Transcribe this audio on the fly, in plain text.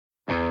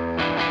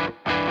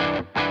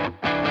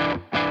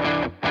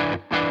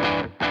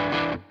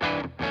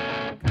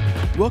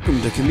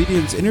Welcome to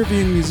Comedians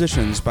Interviewing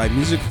Musicians by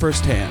Music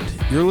Firsthand.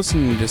 You're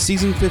listening to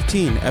Season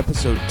 15,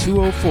 Episode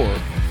 204,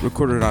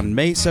 recorded on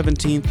May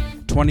 17th,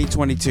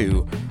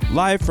 2022,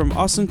 live from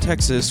Austin,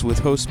 Texas, with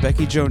hosts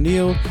Becky Jo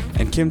Neal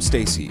and Kim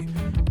Stacy.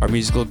 Our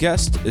musical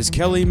guest is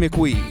Kelley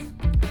Mickwee.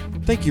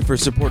 Thank you for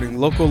supporting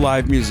local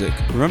live music.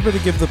 Remember to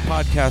give the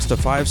podcast a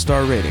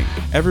 5-star rating.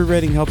 Every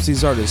rating helps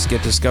these artists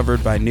get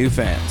discovered by new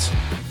fans.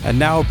 And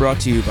now, brought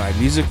to you by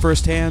Music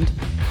Firsthand,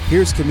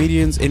 here's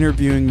Comedians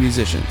Interviewing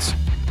Musicians.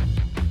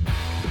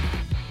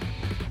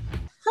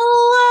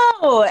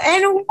 Hello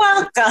and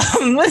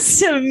welcome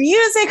to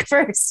Music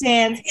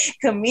Firsthand,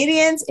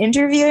 Comedians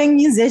Interviewing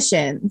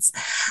Musicians.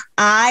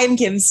 I'm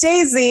Kim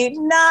Stacy,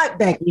 not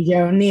Becky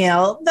Jo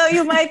Neal, though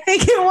you might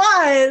think it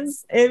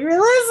was if you're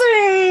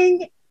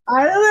listening.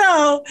 I don't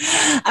know.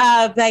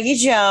 Becky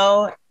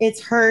Jo,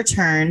 it's her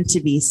turn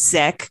to be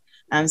sick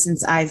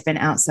since I've been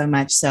out so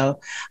much. So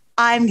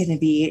I'm going to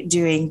be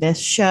doing this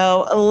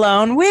show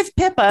alone with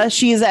Pippa.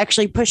 She's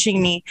actually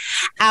pushing me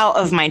out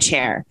of my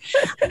chair.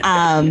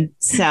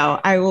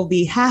 So I will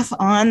be half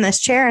on this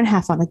chair and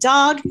half on the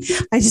dog.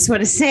 I just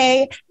want to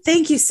say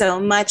thank you so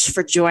much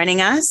for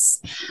joining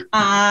us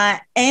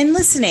and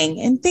listening.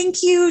 And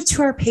thank you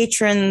to our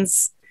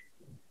patrons.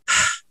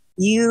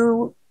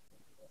 You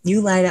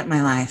light up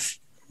my life.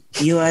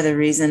 You are the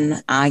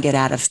reason I get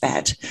out of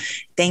bed.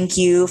 Thank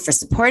you for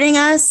supporting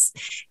us.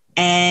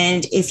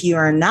 And if you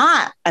are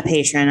not a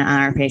patron on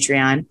our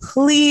Patreon,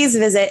 please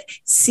visit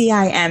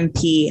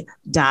CIMP.live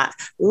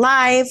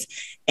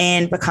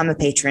and become a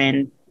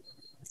patron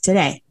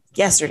today,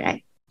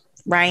 yesterday,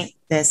 right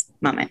this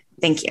moment.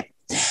 Thank you.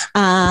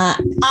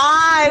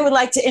 I would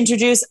like to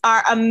introduce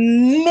our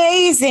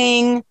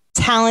amazing,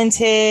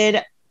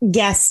 talented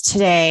guest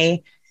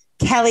today,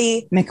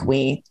 Kelley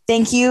Mickwee.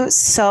 Thank you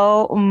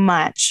so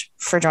much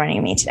for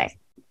joining me today.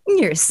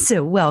 You're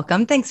so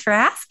welcome. Thanks for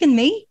asking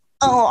me.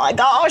 Oh my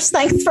gosh,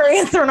 thanks for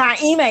answering our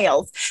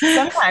emails.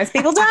 Sometimes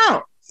people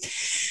don't.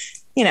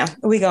 You know,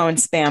 we go in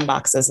spam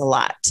boxes a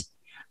lot.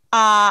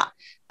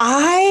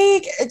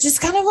 I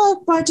just kind of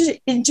want to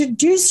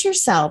introduce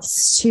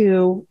yourselves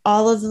to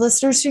all of the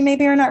listeners who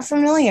maybe are not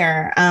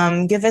familiar.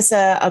 Give us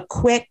a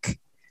quick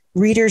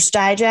Reader's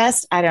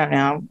Digest. I don't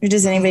know.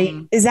 Does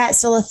anybody, is that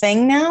still a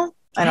thing now?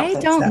 I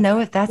don't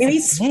know if that's maybe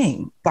a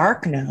thing.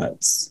 Spark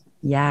Notes.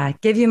 Yeah.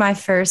 Give you my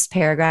first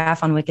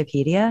paragraph on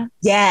Wikipedia.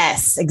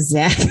 Yes,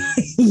 exactly.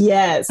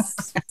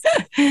 Yes.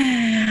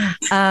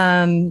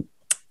 Well,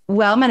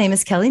 my name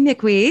is Kelley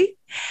Mickwee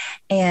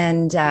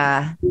and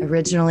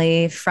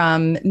originally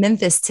from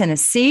Memphis,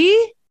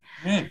 Tennessee,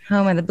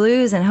 home of the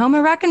blues and home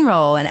of rock and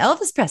roll and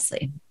Elvis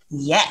Presley.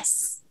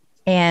 Yes.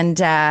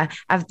 And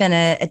I've been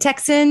a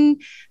Texan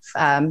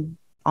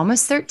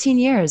almost 13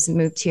 years,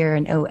 moved here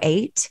in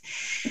 2008.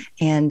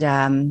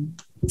 And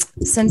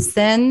since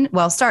then,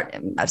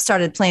 I've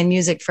started playing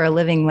music for a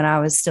living when I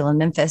was still in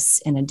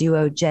Memphis in a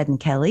duo, Jed and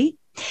Kelley.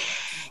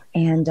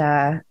 And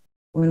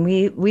when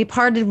we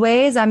parted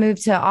ways, I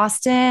moved to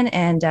Austin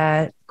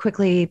and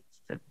quickly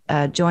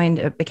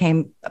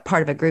became a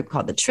part of a group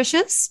called the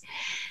Trishas,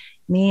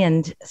 me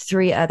and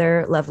 3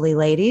 other lovely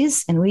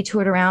ladies. And we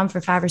toured around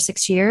for 5 or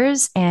 6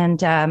 years. And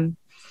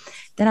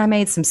then I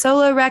made some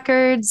solo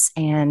records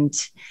and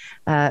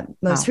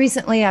most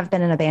recently, I've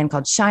been in a band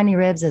called Shiny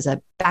Ribs as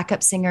a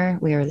backup singer.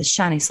 We are the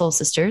Shiny Soul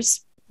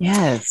Sisters.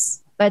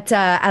 Yes. But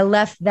I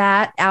left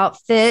that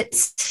outfit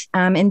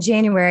in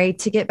January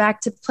to get back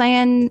to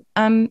playing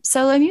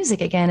solo music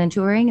again and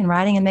touring and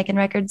writing and making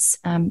records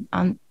on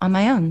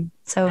my own.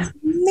 So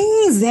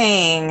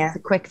amazing. It's a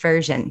quick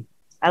version.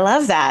 I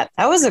love that.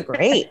 That was a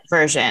great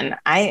version.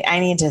 I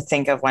need to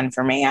think of one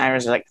for me.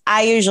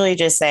 I usually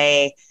just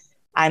say,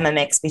 I'm a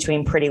mix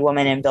between Pretty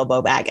Woman and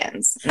Bilbo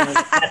Baggins. And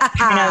that's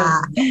kind of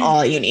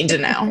all you need to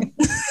know.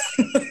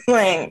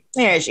 Like,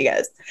 here she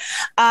goes.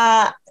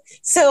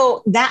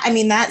 So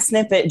that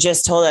snippet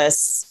just told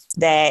us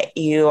that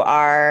you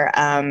are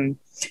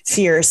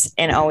fierce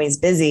and always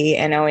busy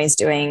and always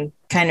doing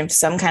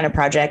some kind of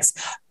projects.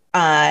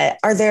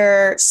 Are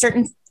there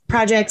certain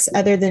projects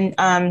other than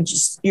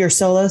just your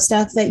solo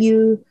stuff that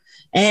you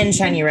and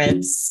Shiny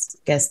Ribs?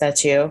 Guess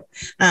that's you.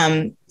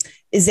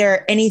 Is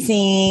there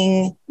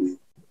anything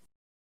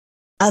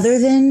other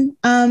than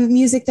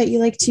music that you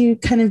like to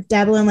kind of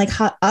dabble in, like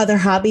other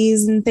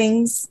hobbies and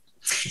things?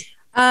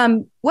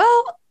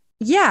 Well,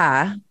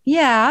 yeah.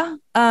 The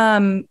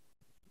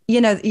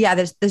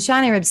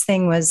Shiny Ribs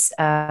thing was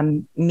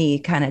me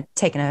kind of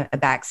taking a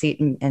backseat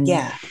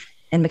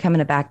and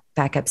becoming a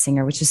backup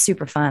singer, which is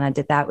super fun. I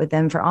did that with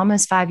them for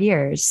almost 5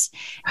 years.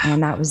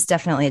 And that was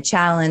definitely a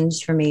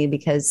challenge for me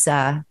because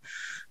I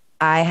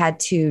had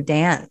to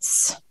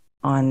dance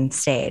on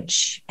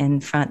stage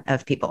in front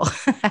of people.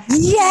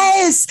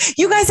 Yes.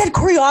 You guys had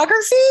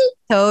choreography?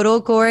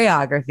 Total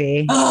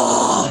choreography.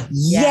 Oh,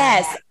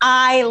 yes.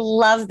 I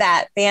love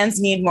that. Bands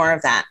need more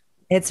of that.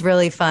 It's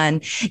really fun.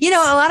 A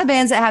lot of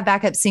bands that have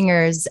backup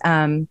singers,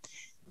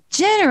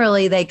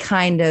 generally they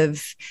kind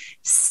of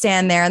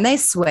stand there and they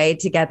sway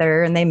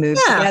together and they move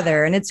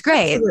together and it's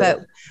great.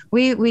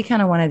 Absolutely. But we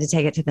kind of wanted to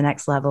take it to the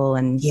next level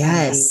and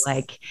be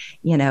like,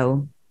 you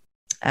know,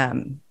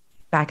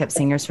 backup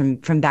singers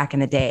from back in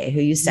the day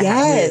who used to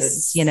have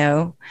moods, you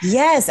know?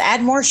 Yes.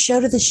 Add more show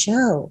to the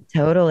show.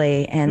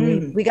 Totally.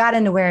 And we got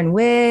into wearing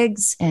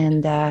wigs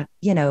and,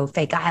 you know,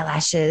 fake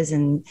eyelashes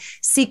and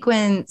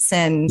sequins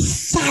and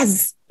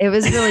it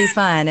was really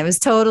fun. It was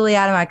totally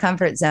out of my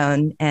comfort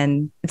zone.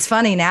 And it's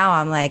funny now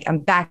I'm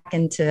back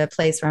into a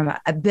place where I'm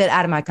a bit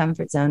out of my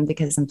comfort zone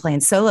because I'm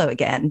playing solo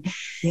again.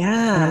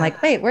 Yeah. And I'm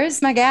like, wait,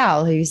 where's my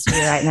gal who used to be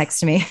right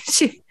next to me?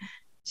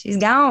 She's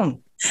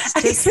gone.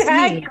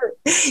 Exactly.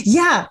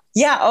 Yeah.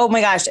 Yeah. Oh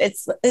my gosh.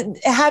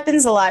 It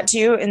happens a lot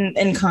too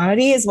in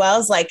comedy as well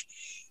as like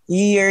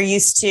you're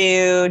used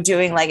to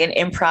doing like an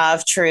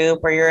improv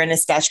troupe or you're in a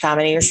sketch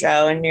comedy or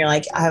show and you're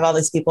like, I have all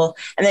these people.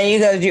 And then you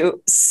go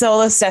do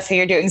solo stuff and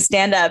you're doing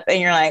stand up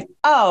and you're like,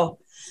 oh,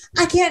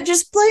 I can't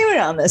just blame it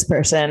on this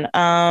person.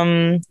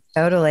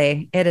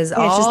 Totally. It is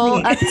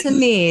all up to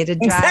me to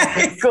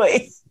drive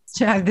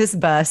drive this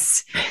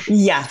bus.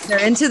 Yeah. They're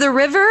into the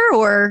river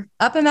or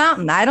up a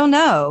mountain. I don't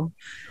know.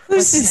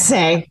 Who's to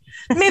say?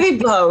 Maybe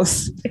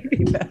both.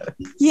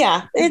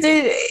 Yeah.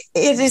 It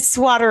is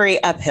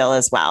watery uphill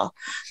as well.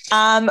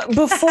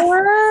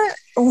 Before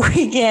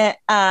we get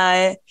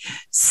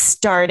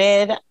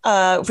started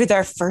with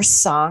our very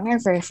first song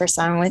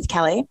with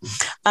Kelley,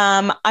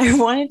 I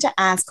wanted to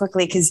ask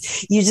quickly,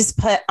 because you just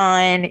put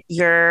on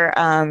your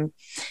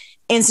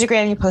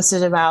Instagram, you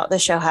posted about the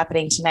show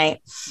happening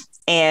tonight.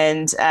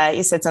 And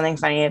you said something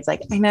funny. It's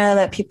like, I know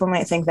that people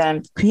might think that I'm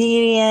a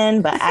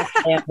comedian, but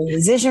actually I'm a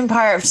musician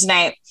part of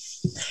tonight.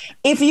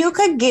 If you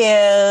could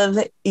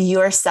give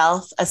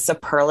yourself a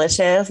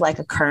superlative, like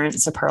a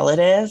current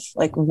superlative,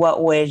 like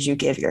what would you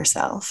give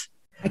yourself?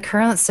 A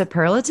current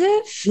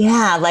superlative?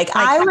 Yeah. Like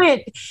I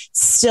would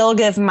still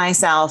give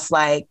myself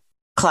like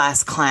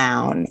class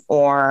clown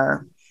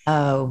or.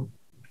 Oh.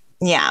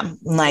 Yeah.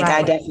 Like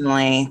right. I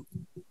definitely.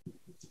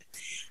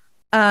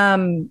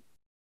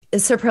 A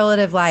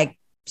superlative like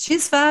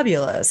she's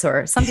fabulous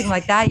or something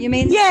like that, you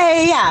mean?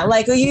 Yeah.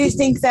 Like you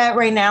think that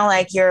right now,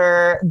 like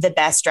you're the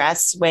best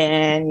dressed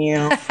when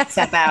you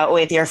step out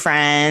with your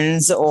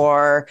friends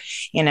or,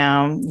 you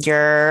know,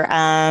 you're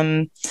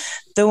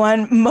the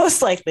one not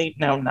most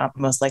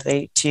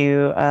likely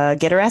to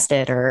get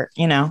arrested or,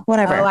 you know,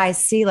 whatever. Oh, I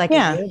see. Like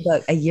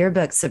a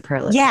yearbook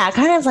superlative. Yeah.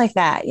 Kind of like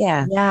that.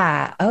 Yeah.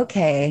 Yeah.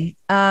 Okay.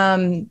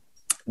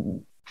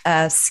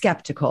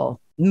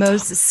 Skeptical,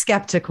 most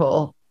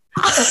skeptical.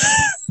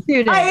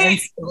 I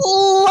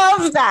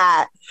love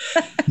that.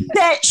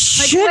 That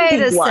should like, wait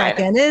be a one.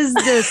 second. Is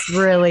this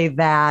really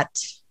that?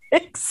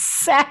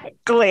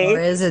 Exactly. Or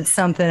is it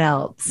something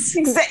else?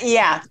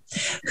 Yeah.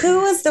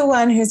 Who is the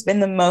one who's been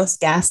the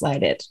most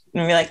gaslighted?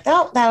 And we're like,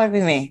 oh, that would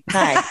be me.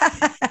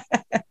 Hi.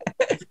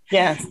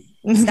 Yes.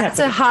 That's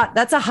a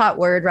hot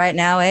word right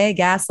now, eh?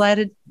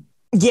 Gaslighted.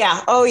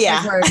 Yeah. Oh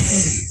yeah.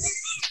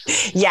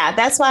 Yeah.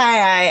 That's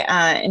why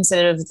I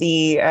instead of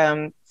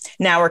the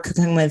now we're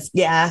cooking with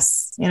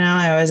gas. You know,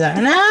 I was like,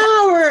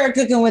 now we're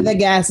cooking with a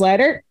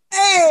gaslighter.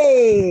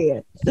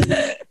 Hey.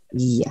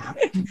 Yeah,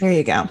 there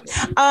you go.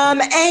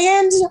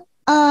 And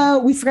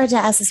we forgot to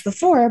ask this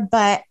before,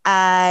 but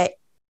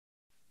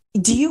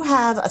do you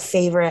have a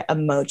favorite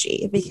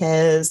emoji?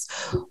 Because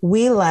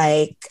we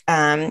like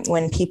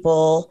when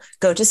people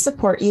go to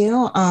support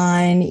you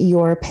on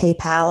your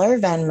PayPal or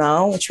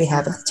Venmo, which we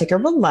have a ticker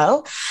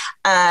below.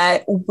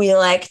 We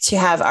like to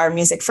have our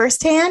music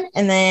firsthand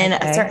and then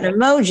a certain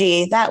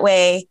emoji. That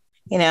way,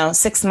 you know,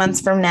 6 months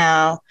from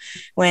now,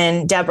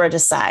 when Deborah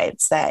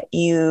decides that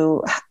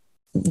you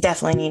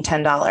definitely need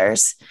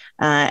 $10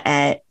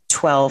 at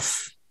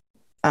 12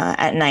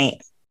 at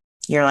night,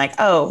 you're like,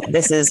 oh,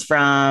 this is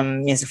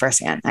from Music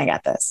Firsthand. I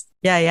got this.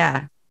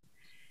 Yeah.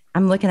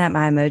 I'm looking at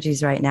my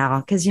emojis right now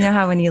because you know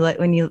how when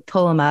you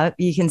pull them up,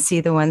 you can see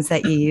the ones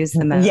that you use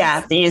the most.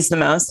 Yeah, they use the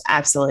most.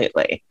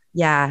 Absolutely.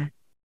 Yeah.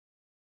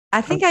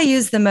 I think I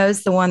use the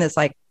most the one that's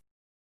like,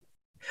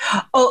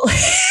 oh,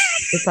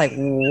 it's like,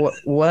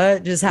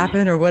 what just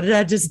happened? Or what did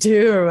I just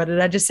do? Or what did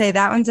I just say?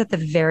 That one's at the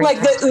very like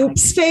the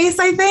oops face,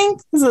 I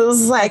think. So it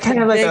was like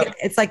kind of like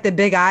it's like the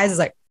big eyes is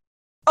like,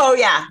 oh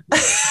yeah.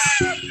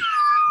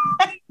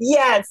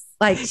 Yes.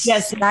 Like,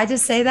 yes. Did I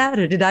just say that?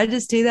 Or did I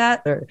just do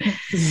that? Or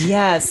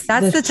yes.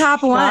 That's the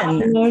top one.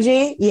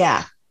 Emoji.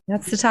 Yeah.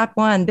 That's the top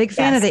one. Big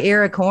fan of the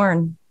ear of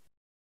corn.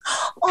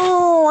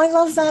 Oh, I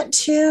love that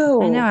too.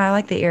 I know. I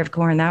like the ear of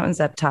corn. That one's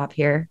up top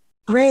here.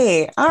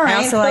 Great. All right. I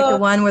also like the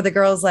one where the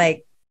girl's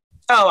like,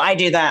 oh, I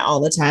do that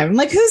all the time. I'm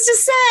like, who's to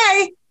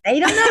say? I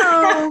don't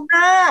know.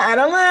 I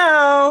don't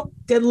know.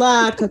 Good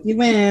luck. Hope you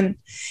win.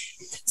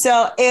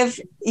 So if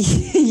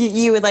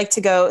you would like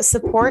to go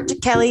support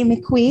Kelley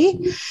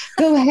Mickwee,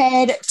 go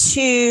ahead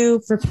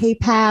for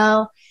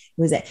PayPal.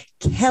 Was it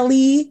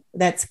Kelley?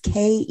 That's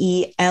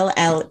Kelley.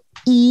 Nice.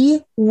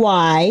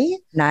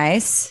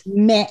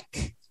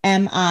 Mick,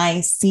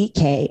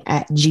 MICK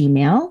at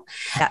Gmail.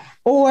 Yeah.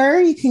 Or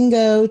you can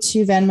go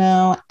to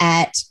Venmo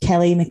at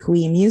Kelley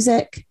Mickwee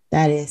Music.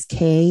 That is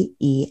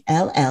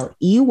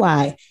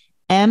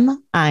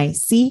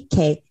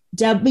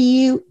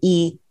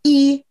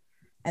KELLEYMICKWEE,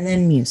 and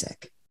then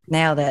music.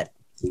 Nailed it.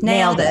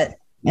 Nailed it.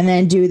 And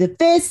then do the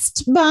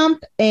fist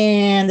bump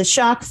and the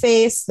shock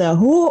face, the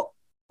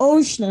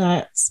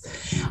nuts,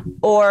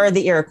 or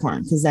the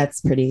earcorn, because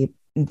that's pretty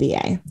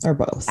BA, or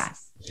both.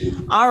 Yes.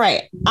 All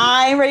right.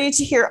 I'm ready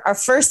to hear our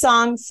first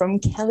song from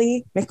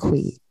Kelley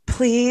Mickwee.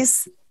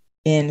 Please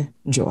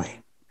enjoy.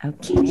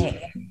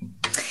 Okay.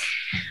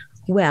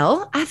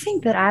 Well, I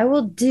think that I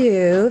will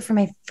do, for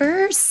my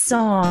first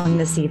song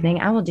this evening,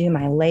 I will do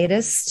my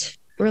latest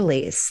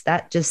release.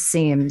 That just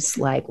seems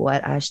like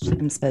what I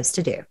am supposed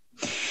to do.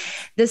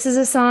 This is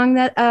a song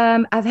that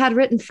I've had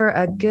written for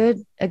a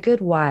good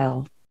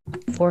while,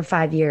 4 or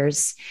 5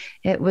 years.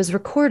 It was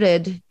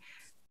recorded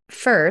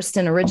first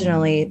and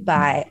originally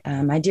by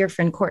my dear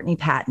friend Courtney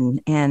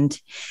Patton, and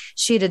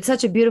she did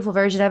such a beautiful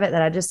version of it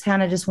that I just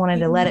wanted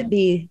to let it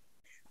be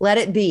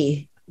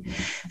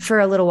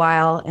for a little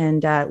while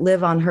and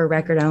live on her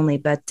record only.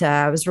 But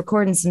I was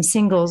recording some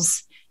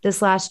singles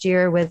this last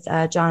year with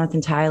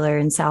Jonathan Tyler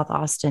in South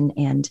Austin.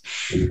 And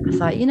I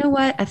thought, you know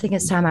what? I think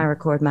it's time I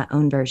record my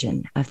own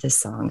version of this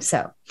song.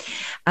 So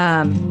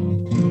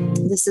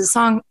this is a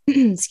song,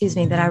 excuse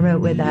me, that I wrote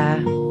with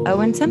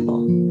Owen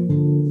Temple.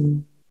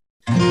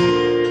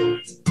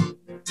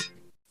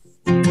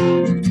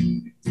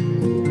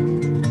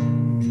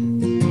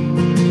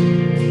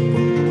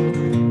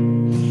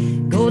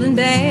 Golden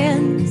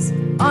bands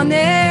on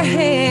their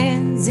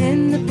hands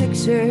in the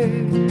picture.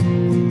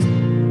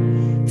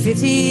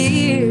 50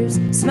 years,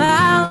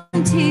 smile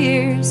and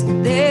tears,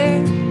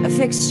 they're a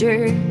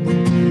fixture.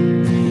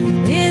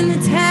 In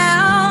the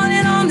town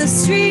and on the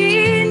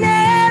street, and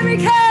every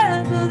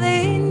couple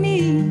they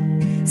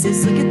meet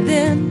says, look at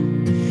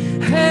them,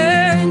 her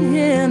and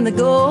him, the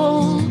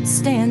gold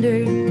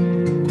standard.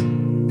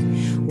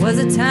 Was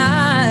a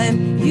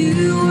time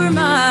you were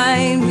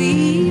mine,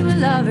 we were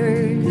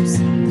lovers.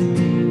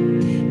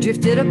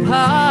 Drifted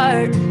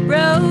apart,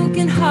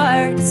 broken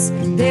hearts,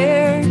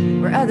 there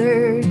were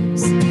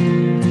others.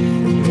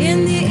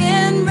 In the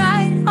end,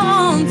 right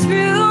on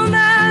through,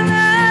 my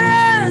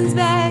mind runs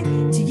back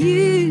to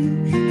you.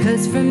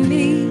 'Cause for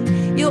me,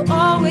 you'll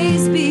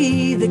always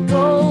be the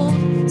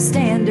gold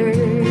standard.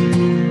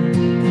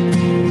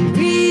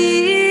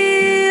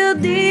 Real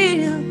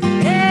deal,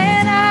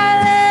 and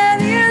I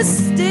love you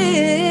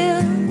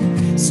still.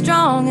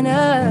 Strong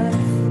enough,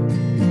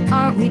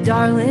 aren't we,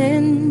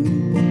 darling?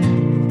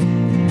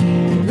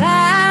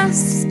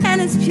 Lasts and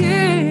it's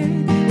pure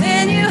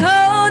when you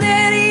hold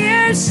it,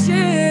 you're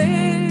sure.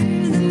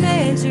 The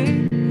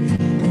measure,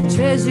 the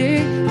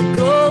treasure, the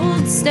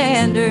gold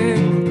standard.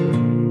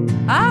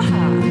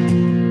 Aha.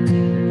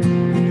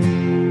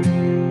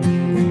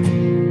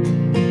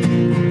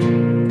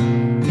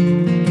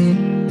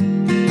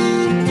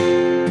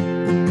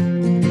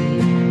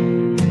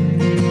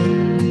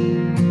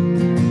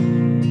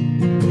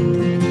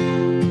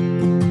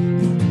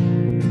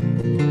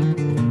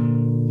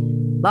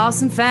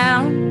 Lost and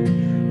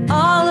found,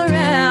 all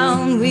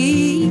around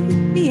we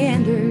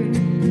meander.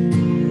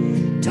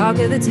 Talk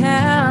of the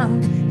town,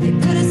 they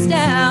put us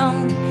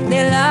down,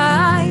 they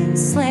lie and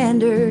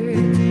slander.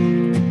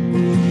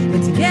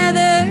 But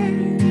together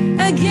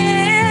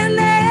again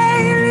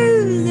they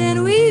lose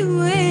and we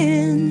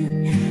win.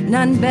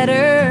 None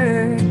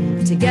better,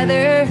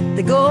 together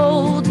the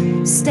gold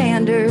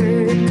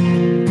standard.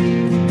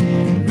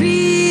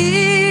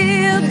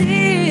 Real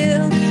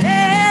deal,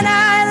 and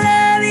I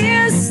love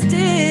you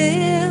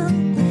still.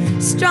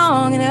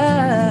 Strong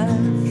enough,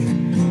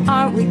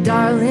 aren't we,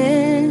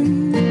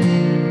 darling?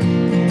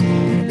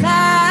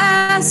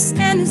 Last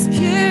and it's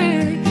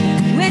pure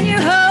when you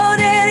hold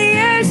it,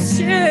 you're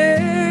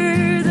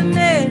sure. The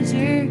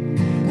measure,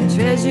 the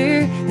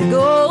treasure, the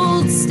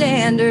gold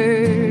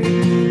standard.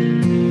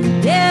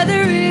 Yeah,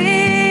 the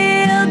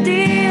real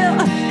deal,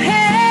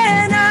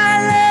 and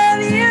I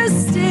love you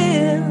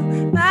still.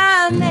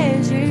 My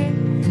measure,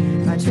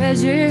 my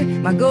treasure,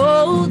 my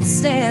gold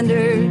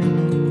standard.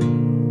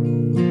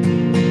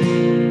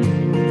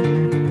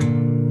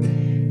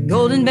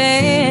 Golden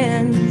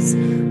bands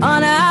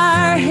on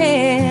our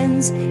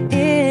hands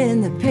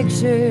in the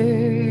picture.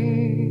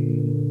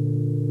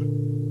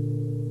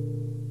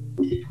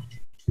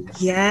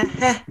 Yes.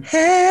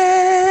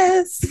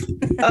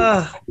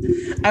 Oh,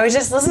 I was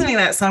just listening to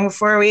that song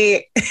before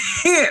we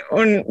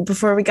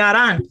got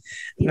on.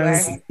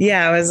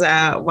 I was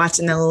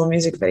watching the little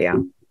music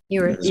video.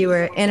 You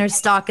were inner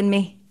stalking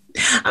me.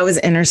 I was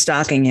inner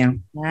stalking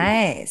you.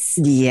 Nice.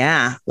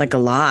 Yeah, like a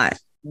lot.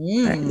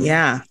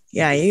 Yeah,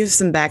 you have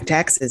some back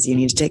taxes you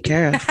need to take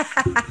care of.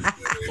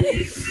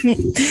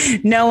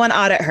 No one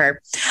audit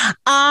her.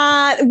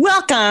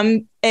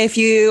 Welcome if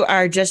you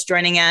are just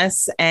joining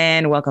us,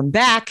 and welcome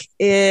back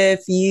if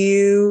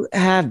you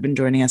have been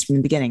joining us from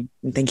the beginning.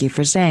 And thank you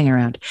for staying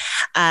around.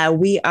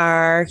 We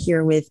are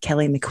here with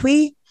Kelley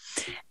Mickwee,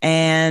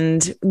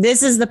 and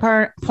this is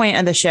the point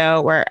of the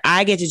show where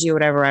I get to do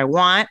whatever I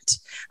want.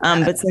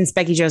 But since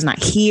Becky Jo's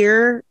not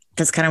here,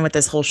 that's kind of what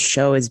this whole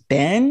show has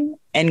been.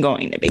 and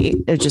going to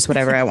be. It's just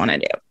whatever I want to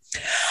do.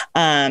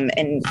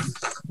 And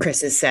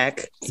Chris is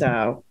sick,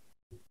 so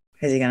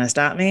is he going to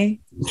stop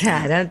me?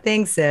 Yeah, I don't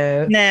think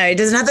so. No, he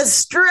doesn't have the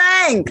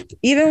strength.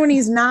 Even when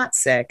he's not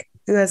sick,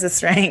 who has the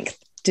strength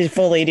to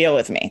fully deal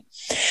with me?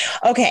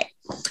 Okay.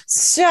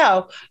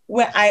 So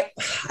when I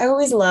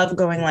always love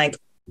going like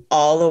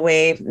all the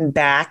way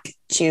back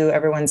to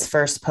everyone's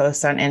first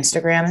post on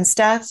Instagram and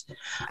stuff.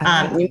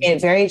 You made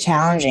it very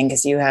challenging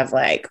because you have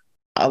like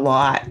a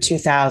lot,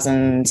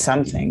 2,000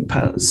 something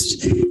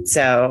posts.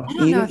 So I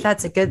don't know if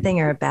that's a good thing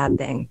or a bad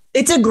thing.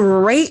 It's a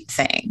great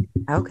thing.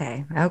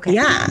 Okay.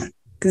 Yeah.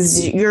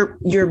 Because you're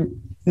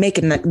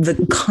making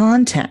the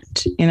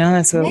content,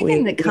 that's what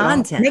making the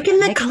content. Making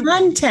the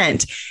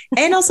content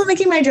and also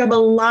making my job a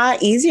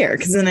lot easier.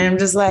 Cause then I'm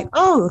just like,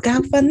 oh, look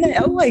how fun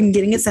that, I'm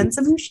getting a sense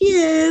of who she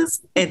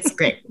is. It's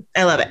great.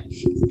 I love it.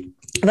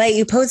 But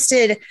you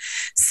posted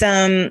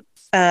some,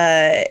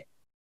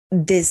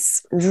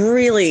 this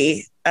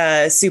really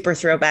super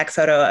throwback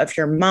photo of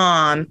your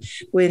mom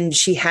when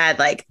she had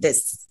like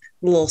this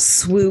little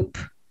swoop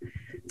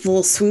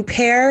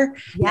hair.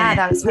 Yeah,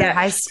 that was her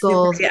high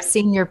school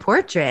senior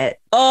portrait.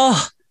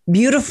 Oh,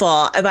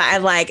 beautiful. But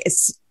I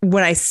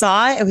when I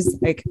saw it, it was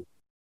like,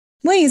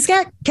 wait, is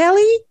that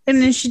Kelley? And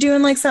is she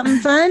doing like something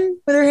fun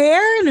with her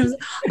hair? And it was,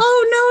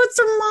 oh no, it's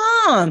her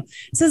mom.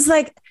 So it's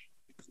like,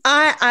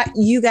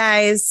 you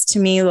guys to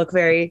me look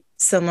very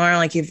similar.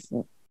 Like you've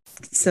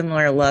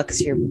similar looks.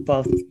 You're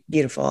both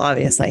beautiful,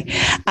 obviously.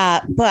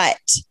 But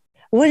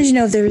I wanted to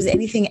know if there was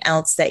anything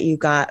else that you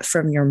got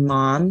from your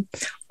mom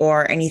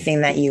or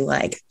anything that you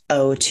like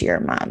owe to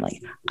your mom.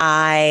 Like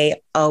I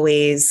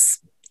always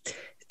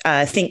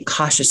think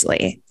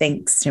cautiously,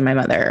 thanks to my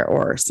mother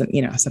or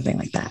something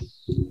like that.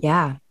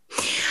 Yeah.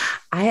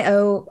 I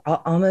owe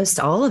almost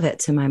all of it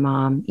to my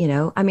mom.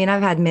 I mean,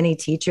 I've had many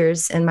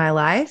teachers in my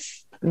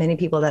life, many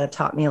people that have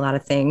taught me a lot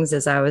of things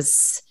as I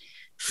was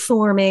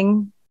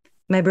forming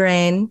my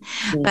brain,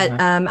 but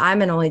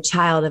I'm an only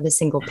child of a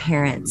single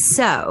parent.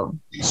 So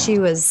she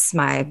was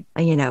my,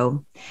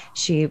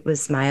 she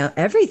was my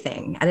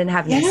everything. I didn't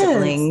have any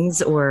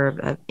siblings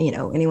or,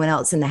 anyone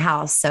else in the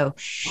house. So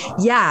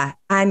yeah,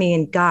 I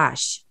mean,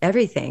 gosh,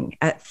 everything,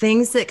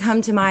 things that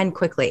come to mind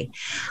quickly.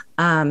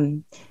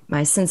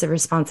 My sense of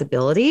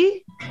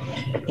responsibility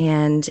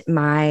and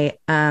my,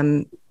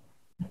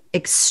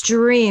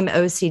 extreme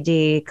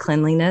OCD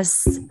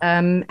cleanliness,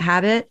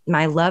 habit,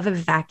 my love of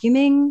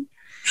vacuuming.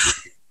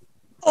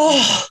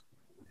 Oh,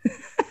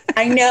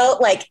 I know,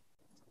 like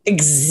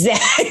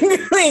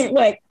exactly.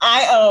 Like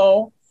I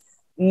owe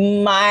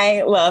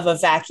my love of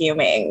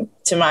vacuuming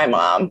to my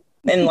mom,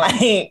 and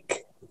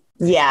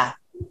yeah,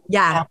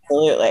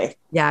 absolutely,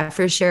 yeah,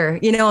 for sure.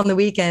 On the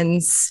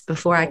weekends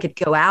before I could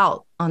go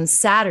out on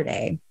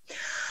Saturday,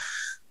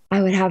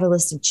 I would have a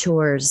list of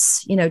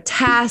chores,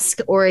 task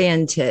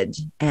oriented,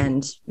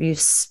 and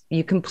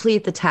you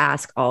complete the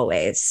task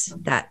always.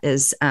 That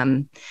is,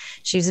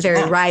 she was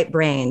very right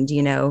brained,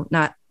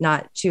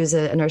 not, she was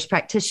a nurse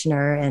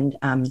practitioner and,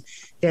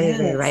 very,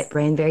 very right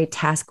brain, very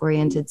task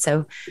oriented.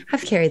 So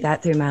I've carried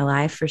that through my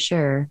life for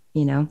sure,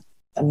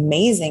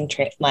 Amazing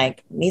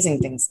amazing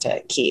things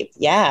to keep.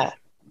 Yeah.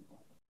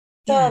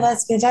 Oh,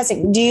 that's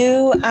fantastic.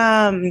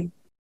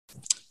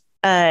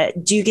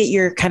 Do you get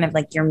your kind of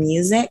like your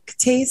music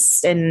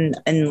taste and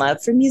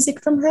love for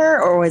music from her,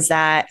 or was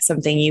that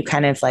something you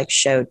kind of like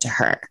showed to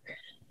her?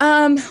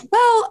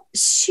 Well,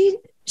 she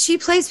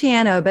plays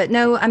piano, but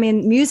no, I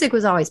mean, music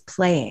was always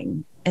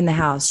playing in the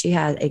house. She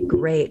had a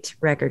great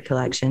record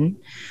collection,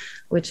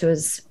 which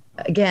was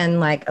again,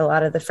 like a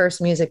lot of the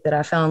first music that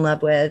I fell in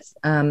love with,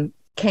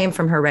 came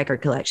from her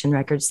record collection,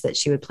 records that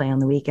she would play on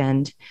the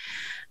weekend.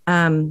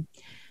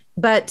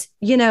 But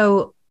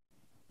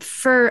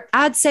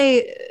I'd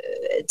say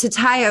to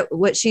tie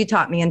what she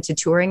taught me into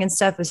touring and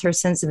stuff was her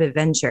sense of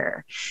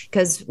adventure,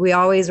 because we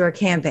always were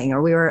camping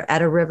or we were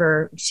at a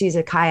river. She's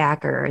a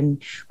kayaker,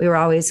 and we were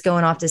always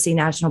going off to see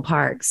national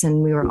parks,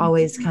 and we were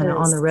always kind of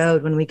on the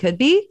road when we could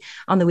be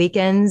on the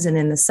weekends and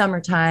in the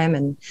summertime.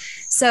 And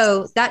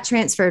so that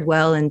transferred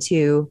well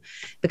into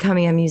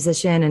becoming a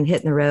musician and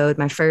hitting the road.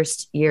 My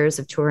first years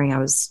of touring,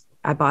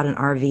 I bought an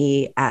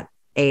RV at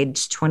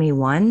age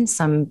 21.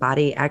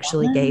 Somebody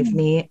actually gave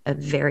me a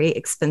very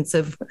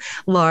expensive,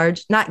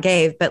 but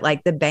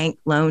like the bank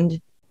loaned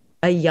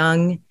a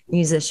young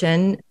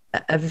musician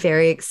a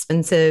very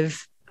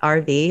expensive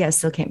RV. I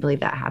still can't believe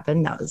that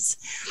happened. That was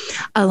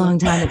a long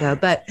time ago.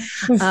 But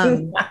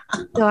so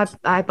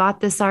I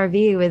bought this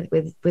RV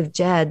with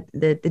Jed,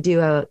 the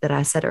duo that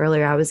I said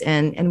earlier I was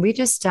in, and we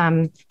just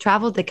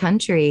traveled the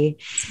country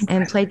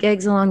and played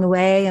gigs along the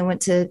way and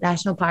went to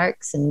national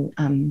parks.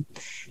 And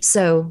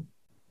so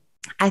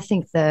I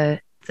think the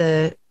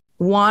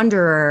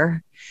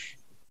wanderer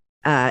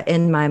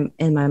in my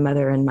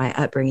mother and my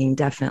upbringing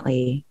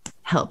definitely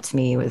helped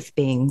me with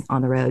being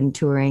on the road and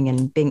touring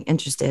and being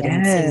interested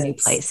in seeing new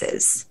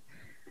places.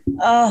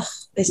 Oh,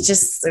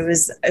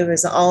 it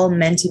was all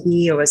meant to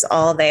be. It was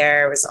all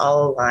there. It was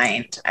all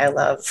aligned. I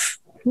love.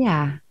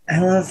 Yeah. I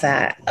love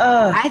that.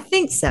 Oh, I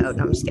think so.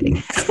 No, I'm just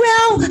kidding.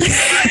 well,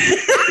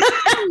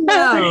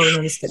 No,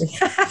 I'm just kidding.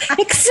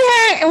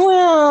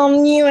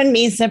 well, you would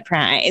be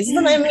surprised.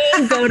 Let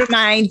me go to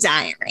my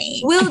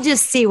diary. We'll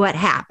just see what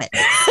happens.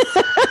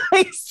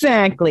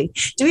 Exactly.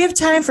 Do we have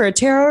time for a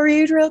tarot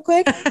read real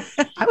quick?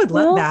 I would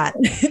love that.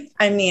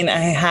 I mean, I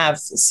have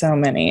so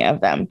many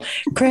of them.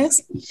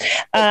 Chris?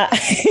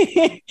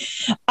 Okay.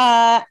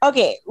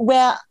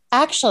 Well,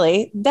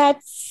 actually,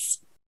 let's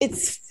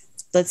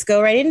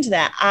go right into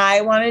that.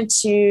 I wanted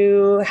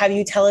to have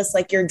you tell us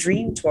like your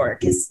dream tour,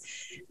 because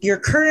you're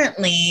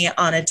currently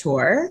on a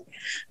tour.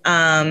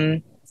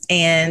 And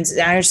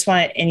I just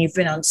want, and you've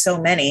been on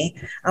so many,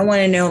 I want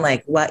to know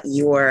like what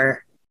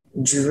your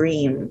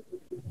dream,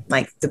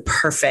 like the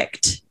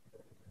perfect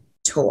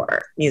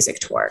tour, music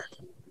tour.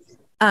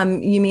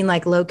 You mean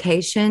like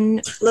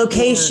location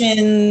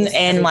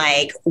And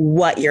like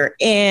what you're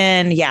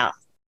in. Yeah.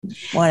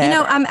 Whatever. You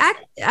know,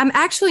 I'm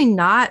actually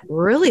not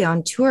really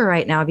on tour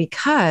right now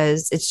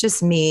because it's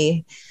just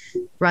me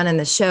running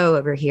the show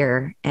over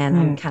here, and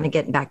I'm kind of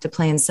getting back to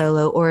playing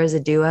solo or as a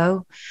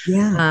duo.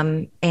 Yeah.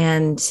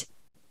 And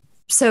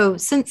so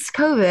since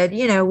COVID,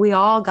 you know,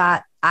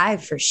 I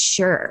for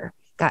sure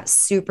got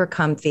super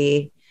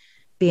comfy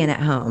being at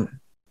home.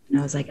 And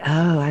I was like,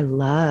 oh, I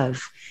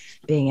love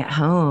being at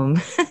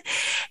home.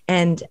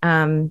 and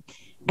I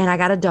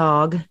got a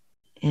dog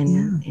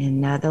in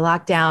the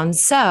lockdown.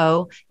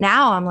 So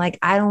now I'm like,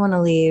 I don't want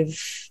to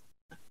leave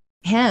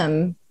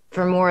him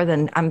for more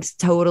than I'm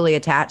totally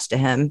attached to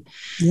him.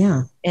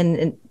 Yeah.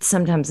 And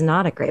sometimes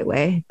not a great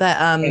way, but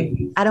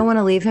I don't want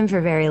to leave him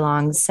for very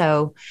long.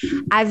 So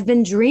I've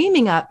been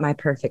dreaming up my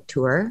perfect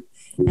tour,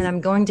 and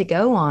I'm going to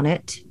go on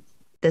it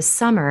this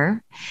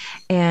summer.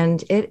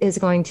 And it is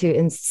going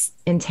to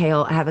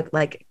entail, I have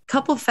a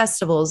couple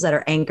festivals that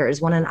are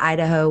anchors, one in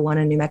Idaho, one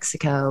in New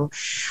Mexico.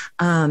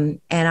 And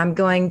I'm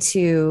going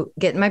to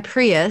get in my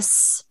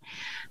Prius,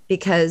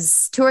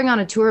 because touring on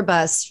a tour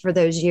bus for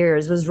those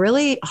years was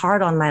really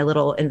hard on my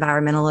little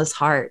environmentalist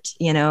heart.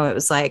 You know, it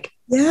was like,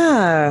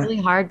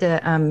 really hard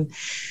to,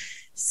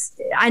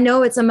 I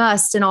know it's a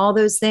must and all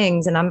those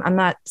things. And I'm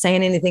not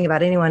saying anything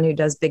about anyone who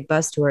does big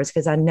bus tours,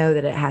 because I know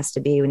that it has to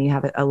be when you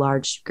have a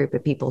large group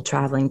of people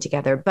traveling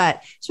together.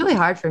 But it's really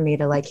hard for me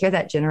to like hear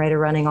that generator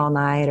running all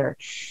night, or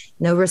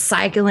no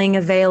recycling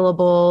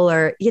available,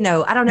 or, you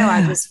know, I don't know.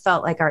 I just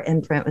felt like our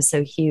imprint was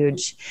so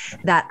huge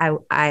that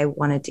I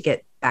wanted to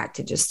get back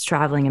to just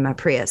traveling in my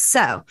Prius.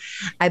 So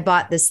I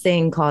bought this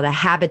thing called a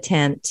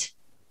Habitant,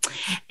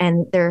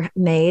 and they're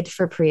made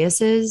for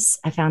Priuses.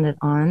 I found it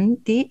on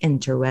the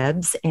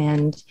interwebs,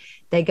 and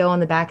they go on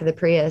the back of the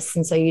Prius.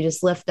 And so you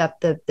just lift up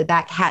the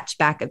back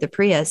hatchback of the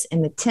Prius,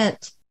 and the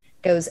tent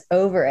goes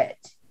over it,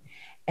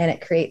 and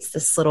it creates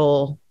this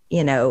little,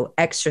 you know,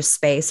 extra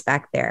space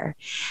back there.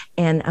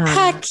 And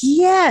heck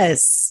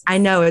yes, I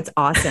know, it's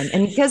awesome.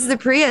 And because the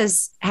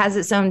Prius has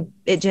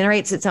it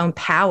generates its own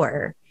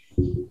power,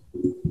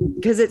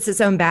 because it's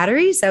its own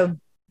battery. So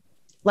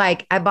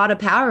like I bought a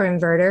power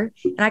inverter,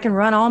 and I can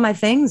run all my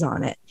things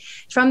on it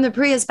from the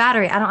Prius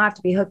battery. I don't have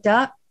to be hooked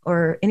up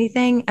or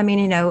anything. I mean,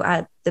 you know,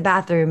 using the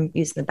bathroom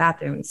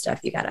and stuff,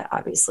 you got to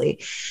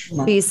obviously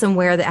be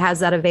somewhere that has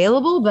that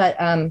available, but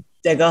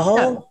dig a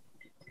hole.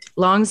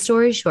 Long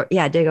story short.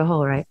 Yeah. Dig a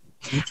hole. Right.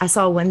 I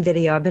saw one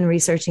video. I've been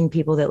researching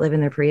people that live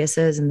in their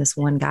Priuses, and this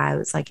one guy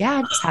was like,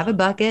 yeah, just have a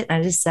bucket. And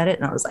I just said it,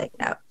 and I was like,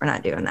 no, we're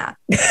not doing that.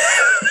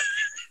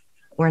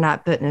 We're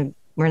not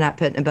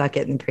putting a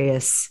bucket in the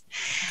Prius.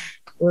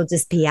 We'll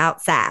just pee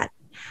outside.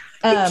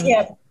 You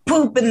can't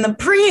poop in the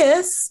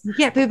Prius. You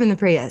can't poop in the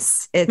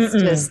Prius. It's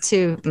just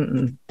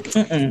too.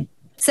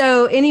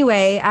 So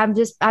anyway, I've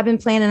been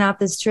planning out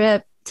this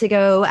trip to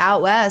go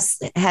out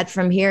west, head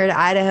from here to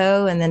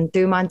Idaho, and then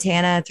through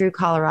Montana, through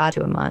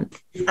Colorado, a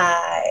month.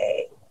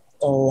 I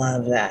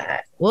love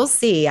that. We'll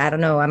see. I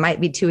don't know. I might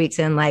be 2 weeks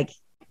in, like,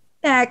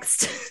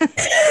 next.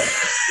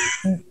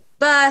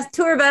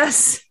 Tour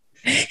bus.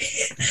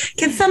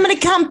 Can somebody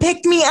come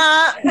pick me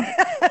up?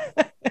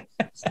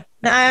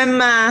 I'm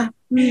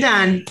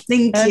done.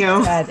 Thank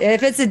you.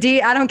 If it's a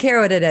D, I don't care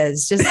what it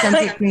is. Just come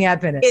pick me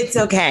up in it. It's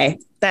okay.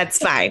 That's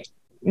fine.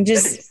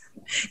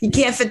 You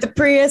can't fit the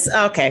Prius.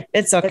 Okay.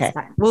 It's okay. It's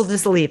fine. We'll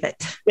just leave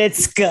it.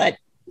 It's good.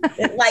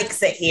 It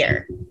likes it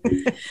here.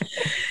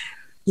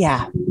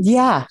 Yeah.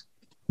 Yeah.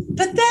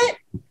 But that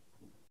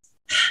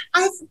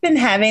I've been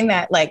having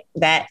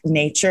that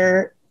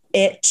nature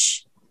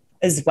itch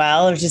as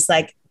well. Of just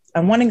like, I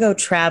want to go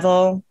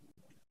travel,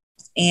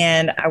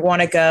 and I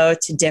want to go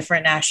to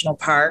different national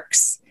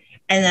parks.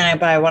 And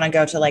then I want to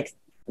go to like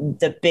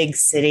the big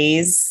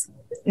cities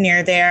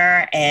near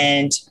there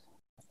and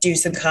do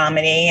some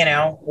comedy, you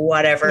know,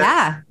 whatever.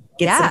 Yeah.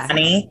 Get some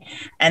money,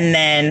 and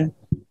then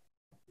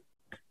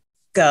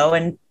go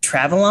and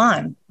travel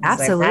on.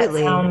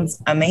 Absolutely. That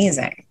sounds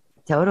amazing.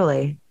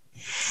 Totally.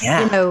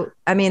 Yeah. You know,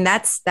 I mean,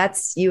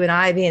 that's you and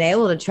I being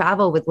able to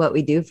travel with what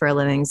we do for a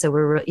living. So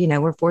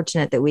we're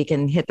fortunate that we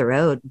can hit the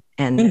road,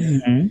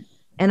 and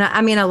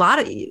I mean, a lot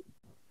of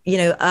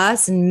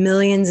us and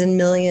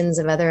millions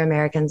of other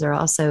Americans are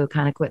also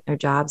kind of quitting their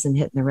jobs and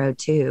hitting the road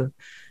too.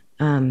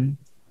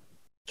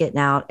 Getting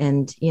out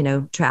and,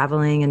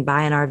 traveling and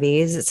buying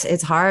RVs.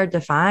 It's hard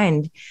to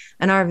find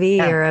an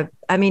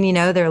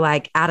RV they're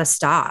like out of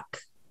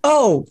stock.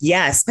 Oh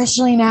yeah.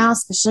 Especially now,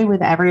 especially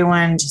with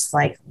everyone just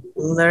like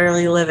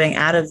literally living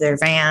out of their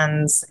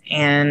vans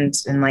and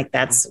like,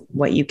 that's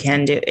what you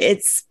can do.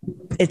 It's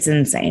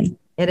insane.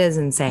 It is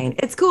insane.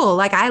 It's cool.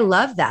 Like, I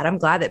love that. I'm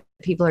glad that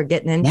people are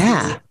getting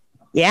into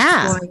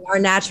our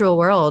natural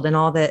world and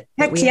all that.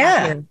 Heck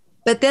yeah. Here.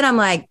 But then I'm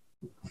like,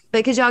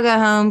 but could y'all go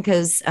home?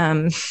 Because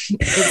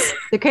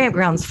the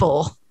campground's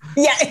full.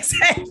 Yeah,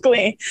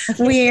 exactly.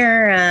 We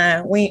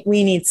have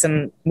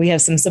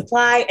some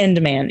supply and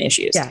demand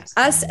issues. Yeah.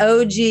 Us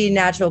OG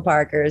natural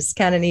parkers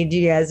kind of need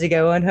you guys to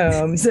go on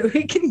home so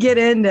we can get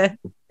into,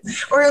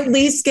 or at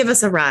least give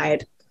us a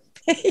ride.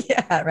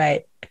 Yeah,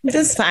 right.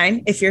 That's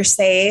fine. If you're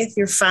safe,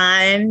 you're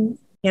fine.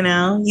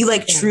 You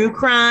like true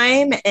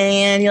crime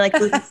and you like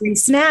gluten-free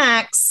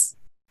snacks.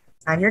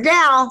 I'm your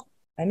gal.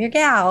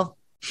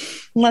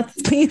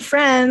 Let's be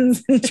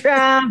friends and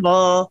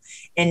travel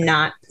and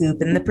not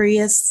poop in the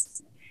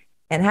Prius.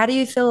 And how do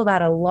you feel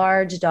about a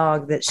large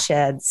dog that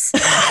sheds?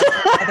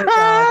 Other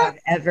dog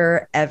I've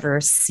ever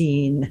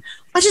seen.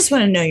 I just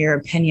want to know your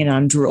opinion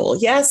on drool.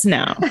 Yes,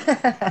 no.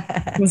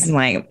 This is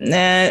like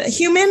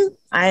human.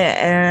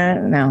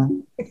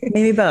 No,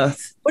 maybe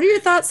both. What are your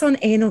thoughts on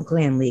anal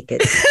gland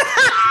leakage?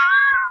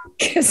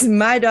 Because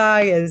my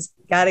dog has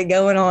got it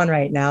going on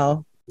right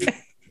now.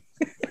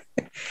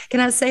 Can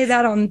I say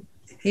that on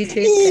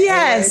YouTube?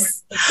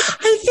 Yes.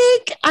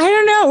 I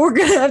don't know. We're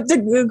going to have to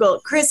Google.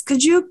 Chris,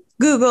 could you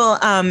Google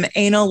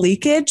anal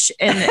leakage?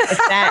 And if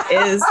that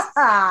is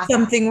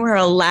something we're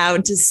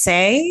allowed to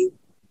say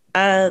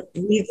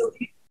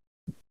legally.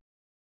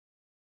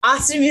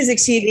 Austin Music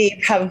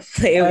TV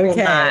probably will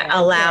not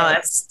allow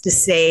us to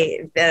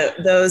say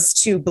those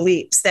two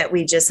bleeps that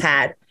we just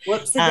had.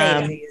 Whoops,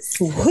 daisies.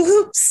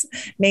 Whoops.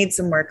 Made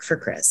some work for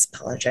Chris.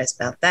 Apologize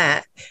about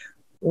that.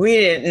 We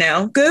didn't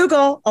know.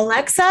 Google,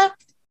 Alexa.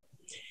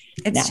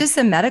 It's just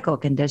a medical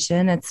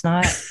condition. It's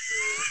not.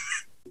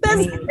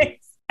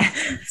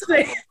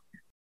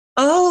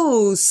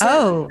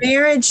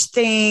 Marriage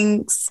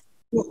things.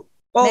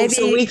 Maybe,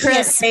 so we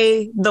can't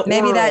say the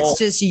maybe oral. That's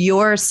just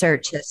your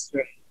search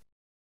history.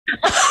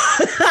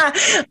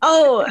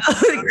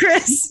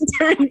 Chris,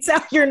 turns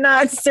out you're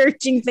not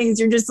searching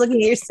things. You're just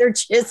looking at your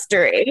search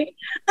history.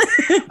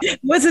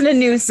 Wasn't a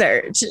new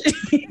search.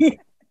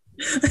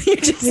 You're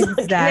just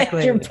looking at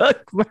your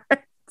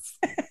bookmarks.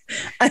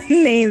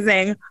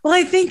 Amazing. Well,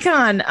 I think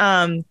on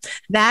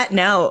that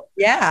note,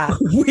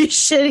 we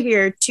should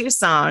hear two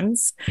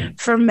songs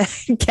from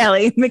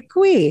Kelley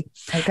Mickwee.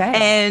 Okay.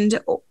 And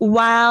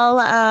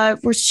while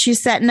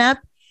she's setting up,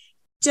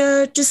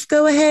 just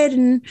go ahead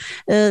and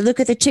look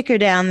at the ticker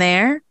down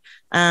there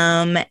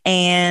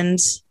and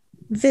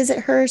visit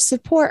her,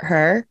 support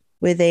her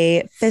with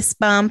a fist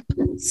bump,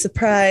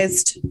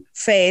 surprised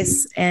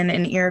face, and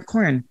an ear of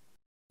corn.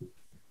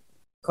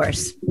 Of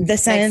course. The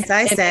sentence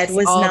I said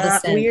was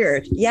not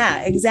weird.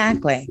 Yeah,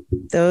 exactly.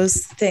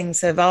 Those things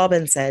have all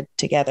been said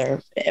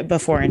together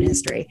before in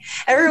history.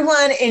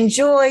 Everyone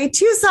enjoy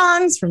two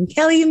songs from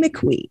Kelley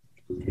Mickwee.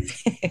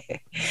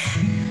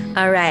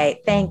 All right.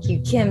 Thank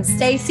you, Kim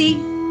Stacy.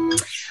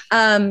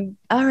 All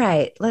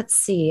right. Let's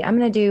see. I'm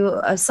going to do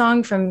a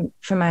song from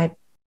my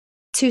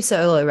two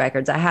solo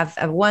records. I have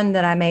one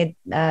that I made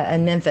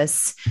in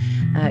Memphis.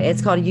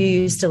 It's called You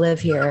Used to Live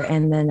Here.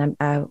 And then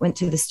I went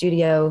to the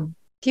studio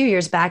few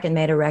years back and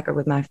made a record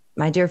with my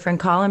dear friend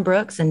Colin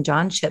Brooks and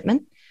John Shipman,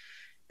 a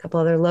couple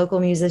other local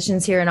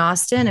musicians here in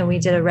Austin, and we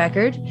did a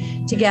record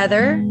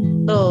together,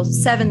 little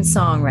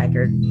 7-song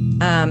record.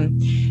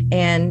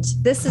 And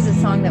this is a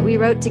song that we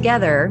wrote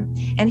together,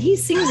 and he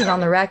sings it on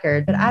the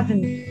record, but I've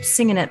been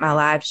singing it at my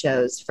live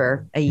shows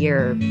for a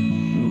year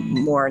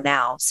more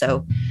now.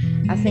 So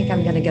I think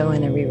I'm going to go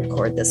in and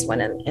re-record this one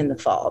in the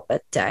fall.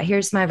 But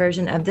here's my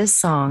version of this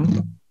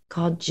song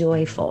called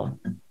Joyful.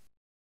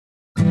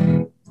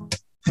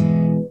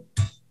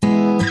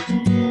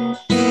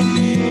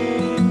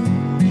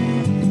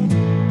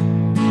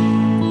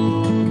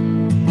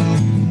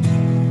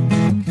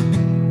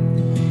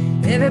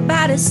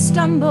 Everybody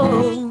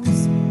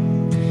stumbles,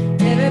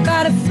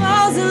 everybody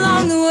falls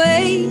along the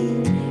way,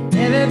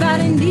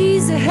 everybody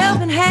needs a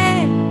helping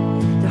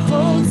hand to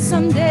hold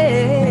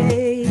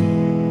someday.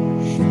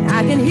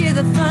 I can hear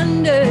the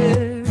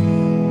thunder,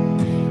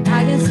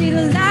 I can see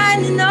the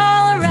lightning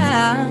all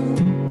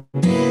around.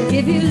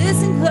 If you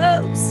listen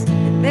close,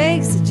 it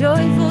makes a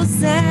joyful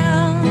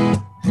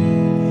sound.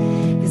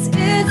 'Cause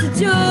it's a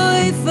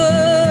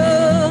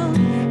joyful,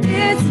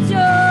 it's a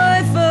joyful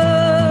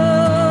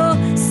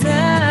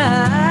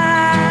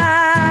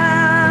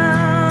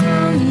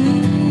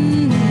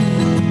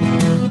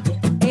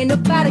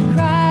nobody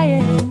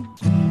crying,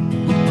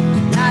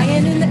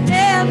 lying in the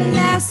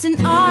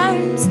everlasting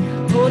arms,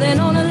 holding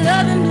on to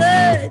loving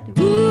blood,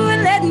 ooh,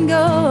 and letting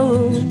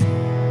go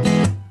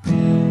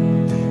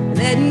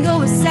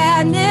of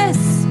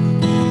sadness,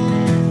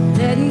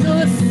 letting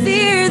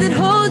fear that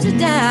holds you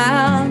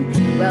down.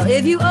 Well,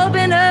 if you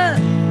open up,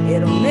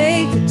 it'll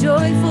make a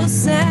joyful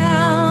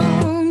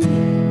sound.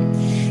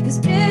 'Cause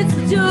it's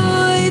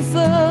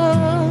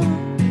joyful,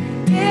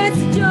 it's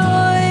a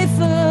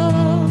joyful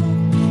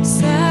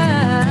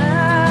sound.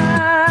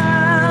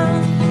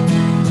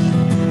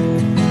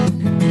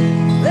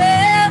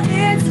 Well,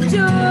 it's a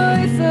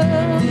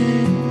joyful,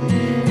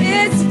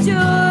 it's a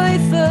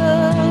joyful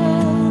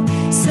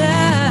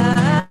sound.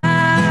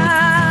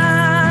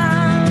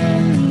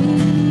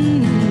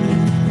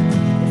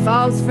 It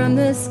falls from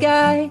the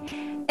sky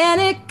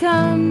and it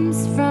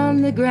comes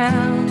from the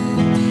ground.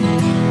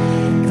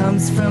 It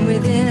comes from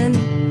within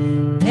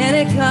and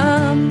it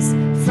comes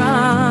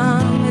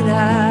from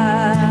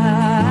without.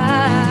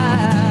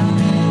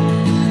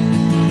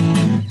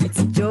 It's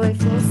a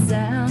joyful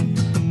sound.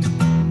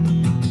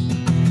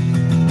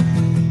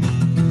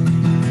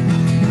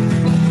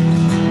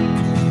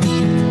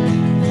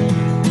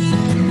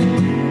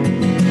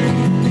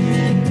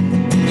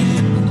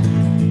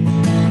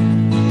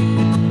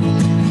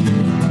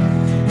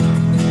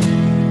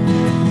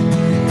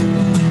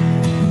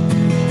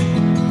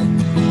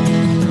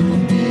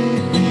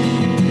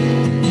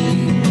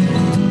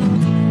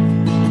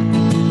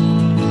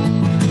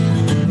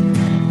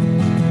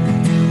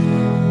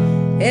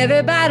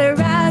 Everybody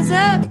rise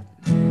up,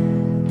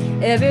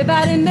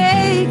 everybody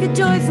make a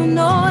joyful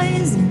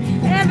noise,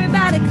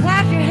 everybody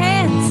clap your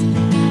hands,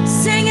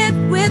 sing it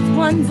with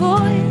one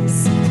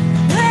voice.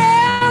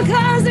 Well,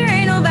 'cause there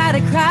ain't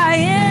nobody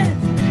crying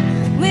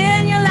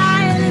when you're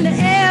lying in the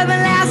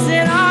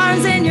everlasting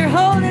arms and you're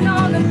holding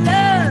on to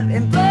love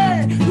and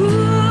blood.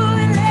 Ooh,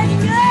 and letting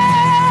go.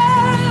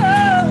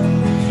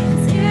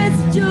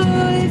 It's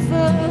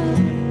joyful,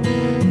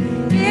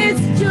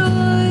 it's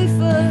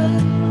joyful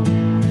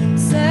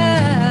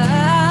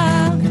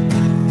sound.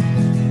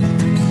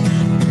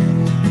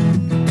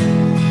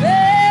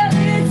 Well,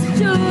 it's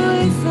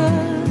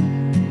joyful,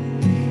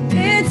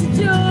 it's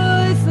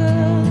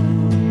joyful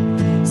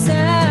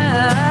sound.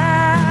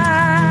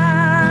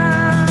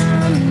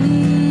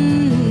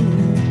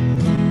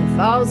 It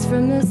falls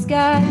from the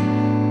sky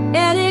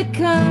and it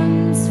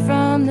comes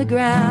from the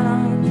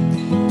ground.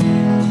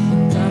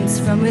 It comes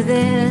from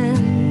within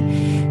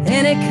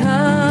and it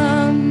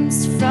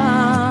comes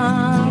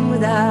from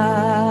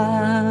without.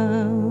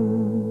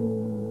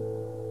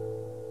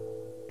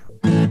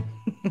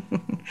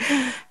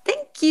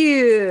 Thank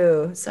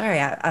you. Sorry,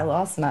 I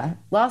lost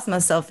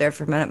myself there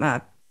for a minute.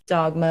 My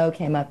dog Mo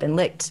came up and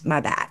licked my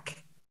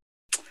back.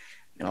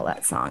 You know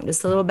that song,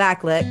 just a little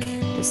back lick,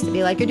 just to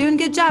be like, "You're doing a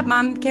good job,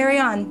 Mom. Carry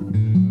on."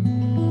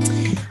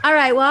 All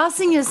right. Well, I'll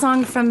sing you a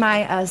song from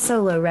my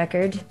solo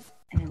record.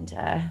 And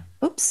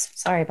oops,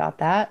 sorry about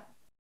that,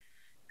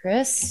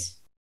 Chris.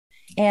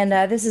 And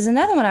this is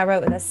another one I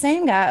wrote with the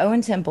same guy,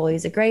 Owen Temple.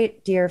 He's a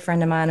great dear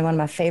friend of mine and one of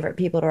my favorite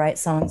people to write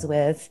songs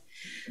with.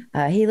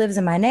 He lives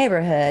in my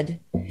neighborhood,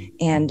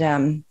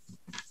 and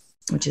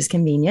which is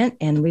convenient.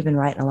 And we've been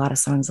writing a lot of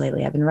songs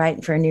lately. I've been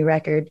writing for a new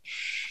record,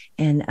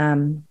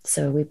 and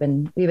so we've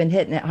been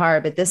hitting it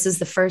hard. But this is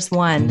the first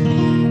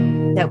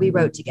one that we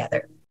wrote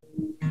together,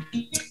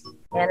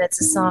 and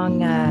it's a song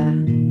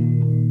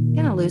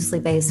kind of loosely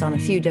based on a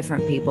few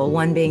different people.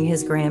 One being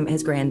his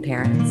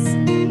grandparents.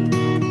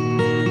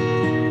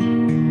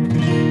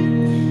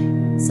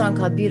 A song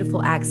called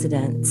 "Beautiful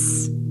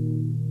Accidents."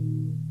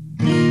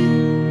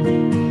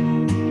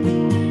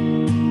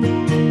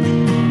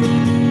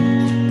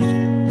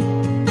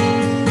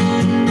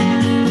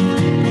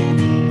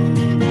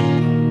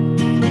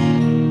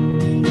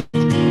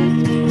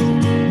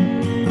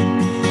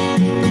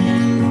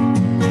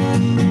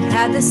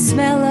 Had the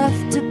smell of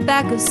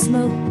tobacco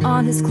smoke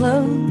on his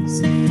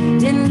clothes.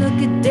 Didn't look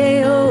a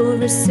day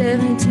over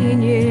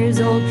 17 years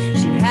old.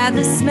 She had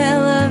the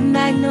smell of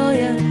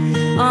magnolia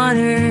on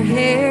her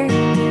hair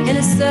and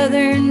a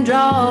southern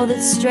drawl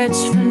that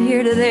stretched from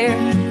here to there.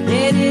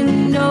 They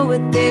didn't know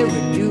what they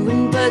were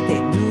doing, but they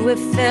knew it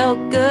felt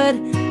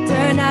good.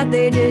 Turned out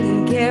they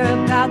didn't care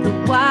about the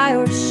why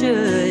or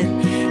should.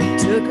 He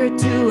took her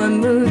to a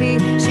movie,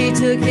 she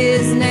took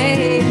his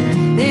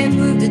name. They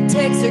moved to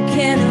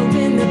Texarkana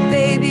when the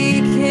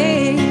baby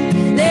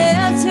came.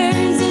 Left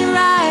turns and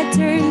right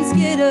turns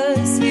get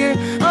us here.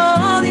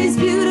 All these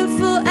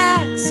beautiful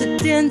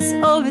accidents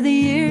over the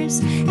years.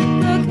 They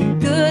look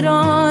good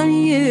on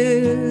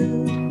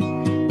you.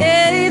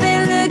 Hey, they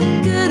look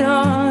good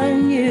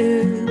on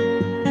you.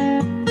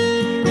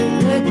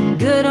 They look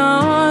good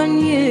on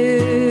you.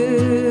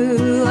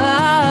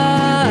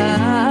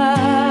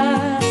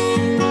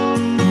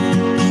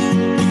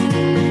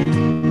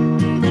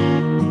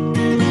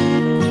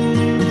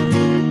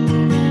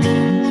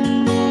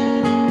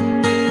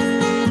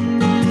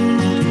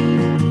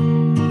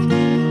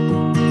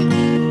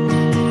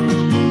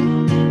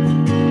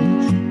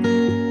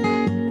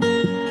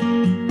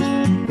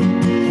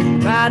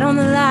 Right on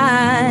the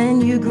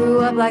line, you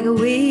grew up like a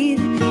weed,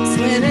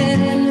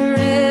 swimming in the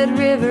Red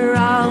River,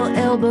 all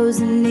elbows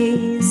and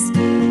knees.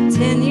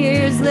 10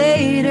 years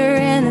later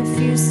and a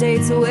few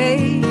states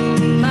away,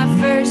 my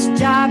first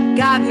job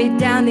got me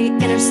down the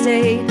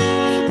interstate.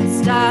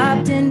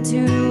 Stopped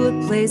into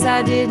a place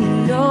I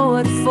didn't know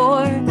what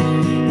for.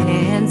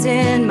 Hands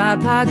in my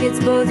pockets,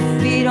 both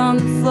feet on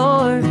the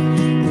floor.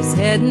 Was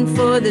heading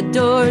for the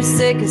door,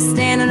 sick of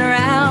standing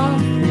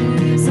around.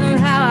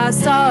 Somehow I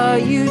saw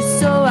you,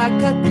 so I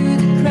cut through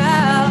the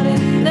crowd.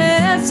 And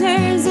left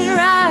turns and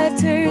right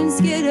turns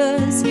get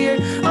us here.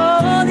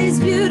 All these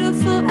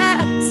beautiful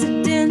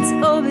accidents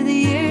over the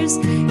years,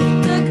 they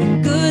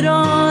look good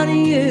on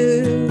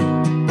you.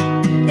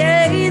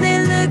 Yeah, they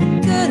look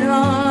good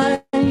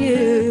on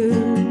you.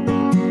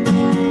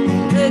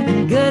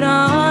 Look good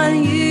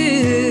on you.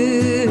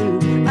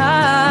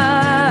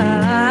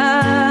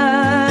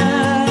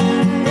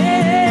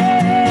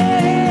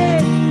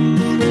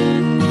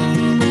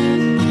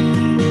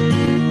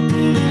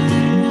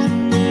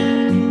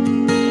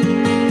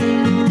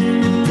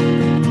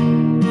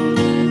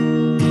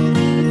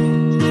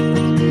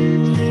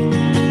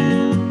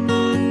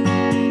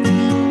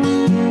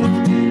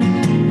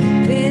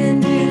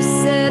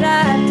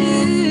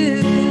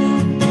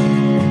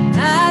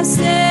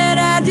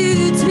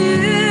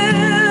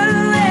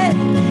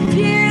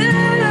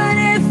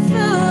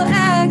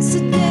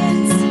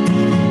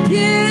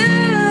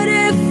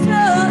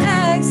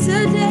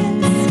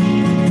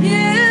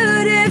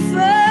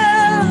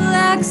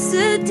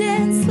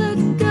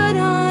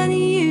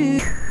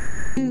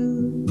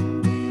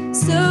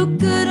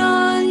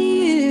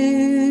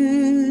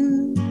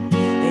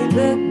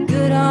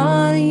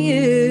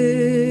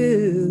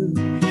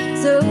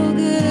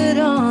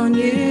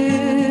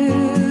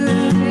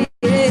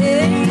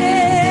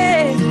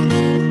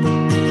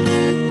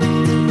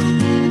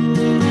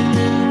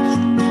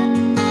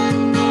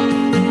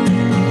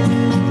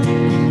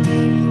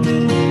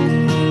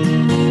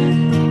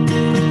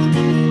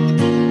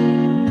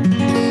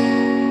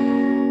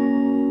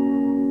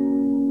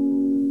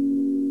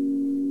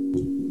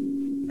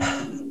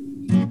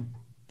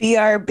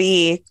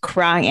 BRB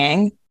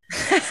crying.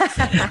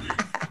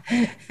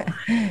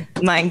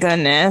 My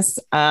goodness.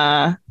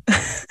 I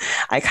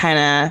kind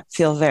of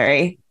feel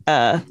very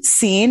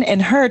seen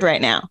and heard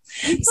right now.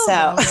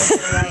 So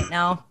right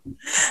now.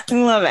 I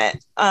love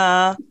it.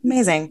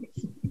 Amazing.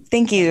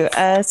 Thank you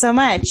so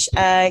much.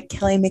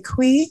 Kelley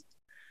Mickwee.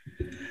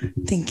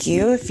 Thank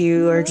you. If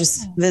you are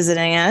just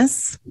visiting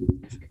us.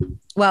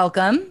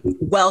 Welcome,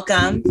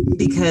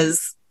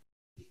 because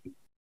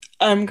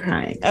I'm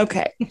crying.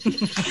 Okay.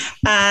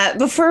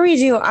 Before we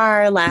do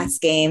our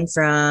last game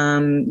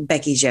from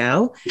Becky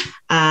Jo,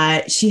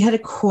 she had a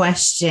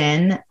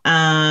question.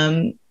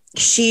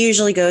 She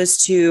usually goes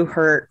to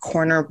her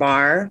corner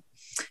bar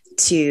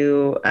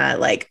to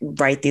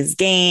write these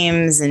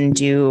games and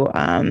do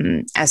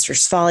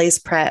Esther's Follies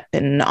prep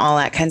and all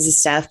that kinds of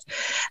stuff.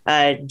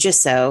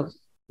 Just so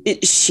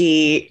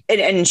she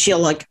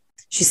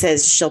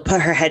says she'll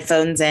put her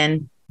headphones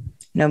in.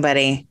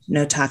 Nobody,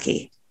 no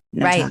talkie.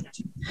 No right.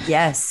 talkie.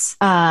 Yes.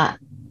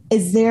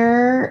 Is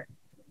there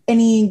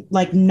any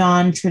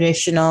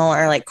non-traditional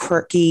or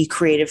quirky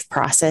creative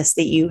process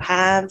that you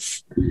have?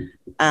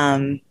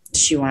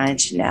 She wanted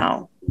to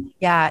know.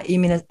 Yeah. You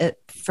mean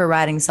for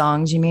writing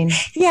songs, you mean?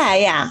 Yeah.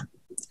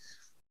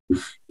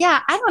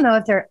 Yeah. I don't know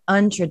if they're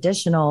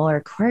untraditional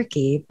or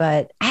quirky,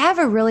 but I have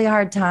a really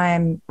hard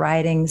time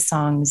writing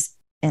songs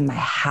in my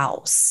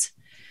house.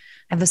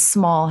 I have a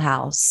small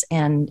house,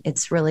 and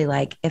it's really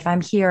if I'm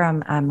here,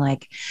 I'm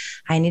like,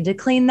 I need to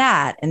clean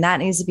that, and that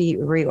needs to be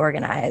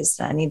reorganized.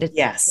 I need to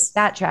take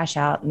that trash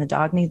out, and the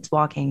dog needs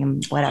walking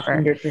and whatever.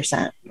 100%.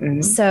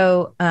 Mm-hmm.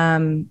 So,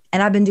 and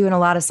I've been doing a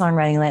lot of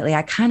songwriting lately.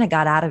 I kind of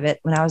got out of it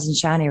when I was in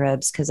Shiny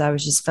Ribs because I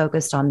was just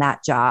focused on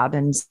that job.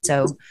 And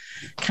so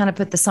kind of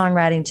put the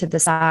songwriting to the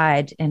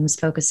side and was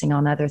focusing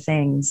on other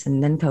things,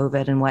 and then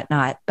COVID and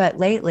whatnot. But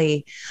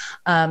lately,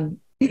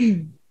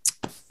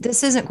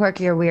 this isn't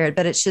quirky or weird,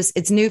 but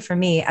it's new for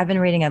me. I've been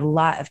reading a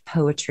lot of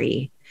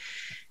poetry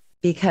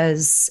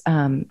because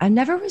I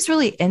never was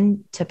really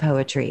into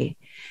poetry.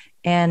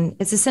 And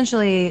it's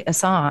essentially a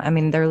song. I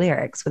mean, they're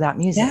lyrics without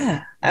music. Yeah,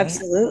 right?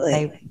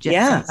 Absolutely.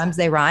 Sometimes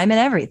they rhyme and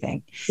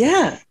everything.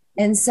 Yeah.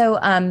 And so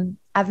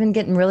I've been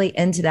getting really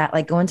into that,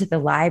 going to the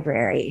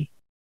library.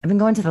 I've been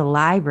going to the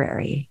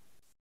library,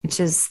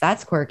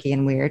 that's quirky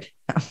and weird.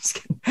 I'm just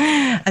kidding.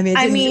 I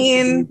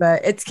mean,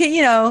 but it's,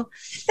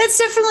 that's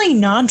definitely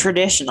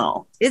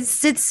non-traditional.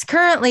 It's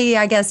currently,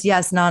 I guess,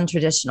 yes,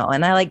 non-traditional.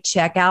 And I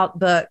check out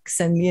books,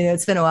 and,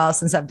 it's been a while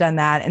since I've done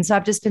that. And so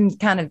I've just been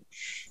kind of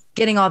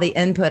getting all the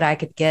input I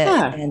could get,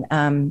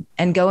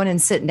 and going and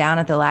sitting down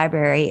at the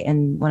library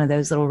in one of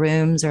those little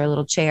rooms or a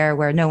little chair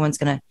where no one's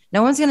going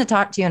to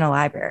talk to you in a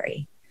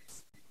library.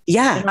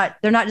 Yeah.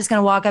 They're not just going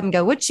to walk up and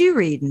go, "What you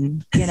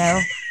reading?"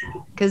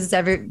 Because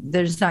they're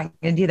just not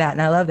going to do that.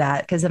 And I love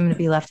that because I'm going to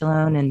be left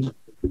alone. And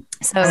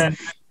so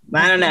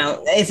I don't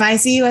know. If I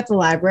see you at the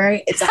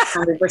library, it's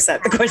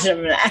 100% the question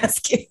I'm going to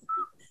ask you.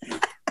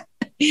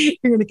 You're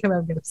going to come up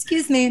and go,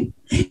 "Excuse me.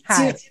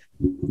 Hi.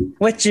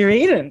 What you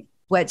reading?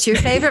 What's your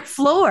favorite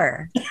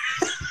floor?"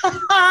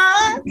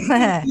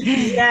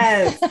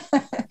 Yes.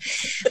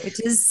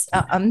 Which is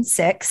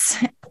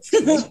 6.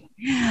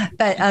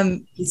 But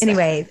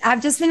anyway,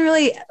 I've just been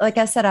really, like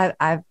I said,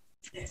 I've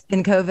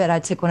in COVID, I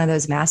took one of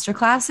those master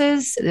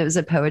classes. It was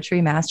a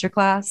poetry master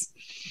class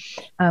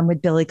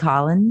with Billy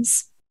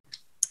Collins.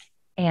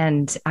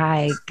 And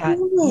I got,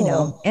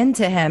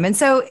 into him. And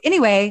so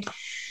anyway,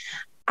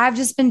 I've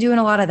just been doing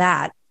a lot of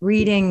that,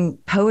 reading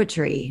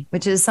poetry,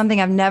 which is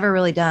something I've never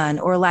really done.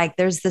 Or like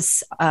there's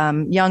this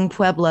Young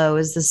Pueblo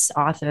is this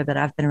author that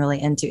I've been really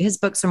into. His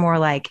books are more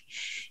like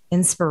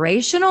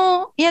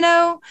inspirational,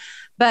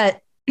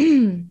 but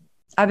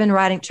I've been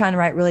trying to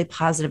write really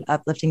positive,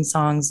 uplifting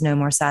songs, no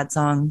more sad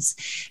songs.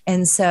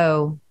 And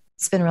so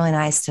it's been really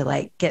nice to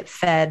like get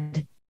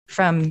fed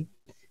from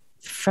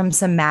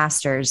some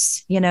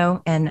masters,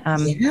 and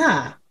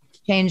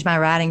change my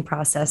writing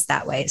process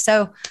that way.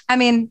 So, I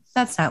mean,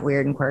 that's not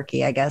weird and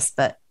quirky, I guess,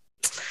 but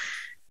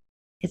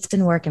it's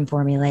been working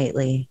for me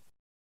lately.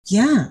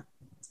 Yeah.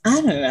 I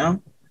don't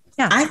know.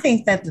 Yeah. I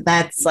think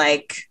that's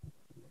like,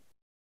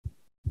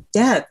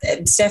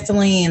 it's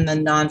definitely in the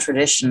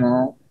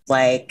non-traditional,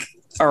 like,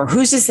 or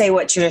who's to say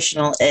what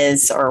traditional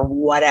is or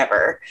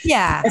whatever.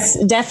 Yeah. It's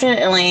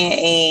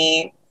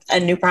definitely a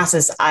new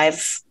process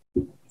I've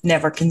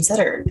never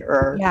considered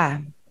or yeah.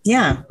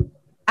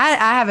 I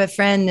have a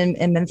friend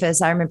in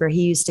Memphis. I remember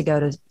he used to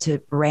go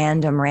to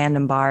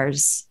random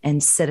bars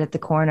and sit at the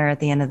corner at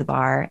the end of the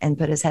bar and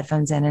put his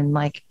headphones in and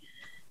like,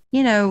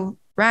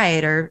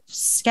 write or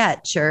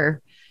sketch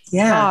or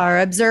draw or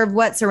observe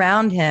what's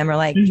around him or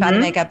like try to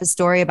make up a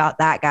story about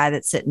that guy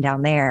that's sitting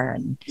down there.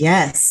 And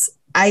yes,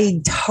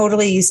 I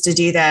totally used to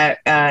do that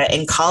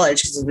in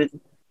college because it would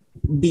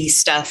be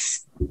stuff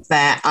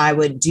that I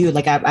would do.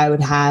 Like I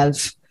would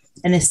have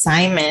an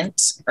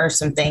assignment or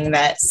something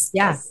that's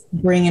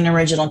bring an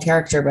original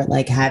character, but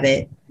like have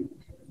it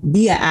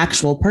be an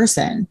actual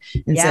person.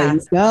 And so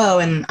you go,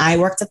 and I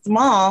worked at the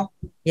mall.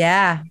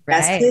 Yeah.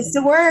 Best place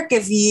to work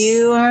if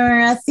you are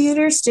a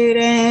theater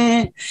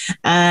student.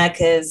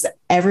 Cause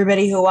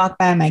everybody who walked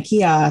by my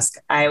kiosk,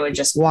 I would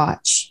just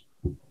watch.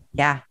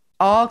 Yeah.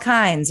 All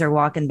kinds are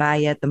walking by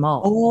you at the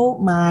mall. Oh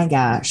my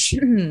gosh.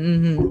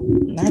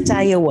 I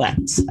tell you what,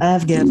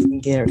 I've got some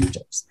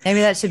characters.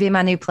 Maybe that should be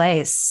my new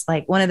place.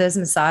 Like one of those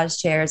massage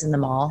chairs in the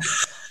mall.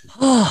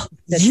 Oh,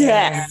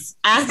 yes,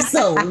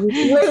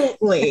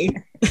 absolutely.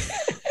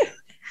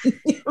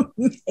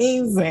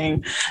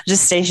 Amazing.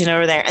 Just station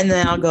over there. And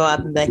then I'll go up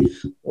and be like,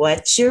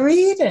 what you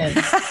reading?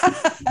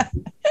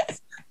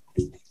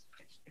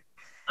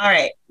 All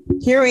right,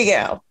 here we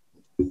go.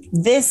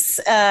 This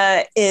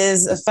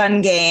is a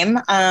fun game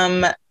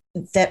that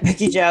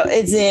Becky Jo,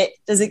 does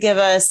it give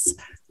us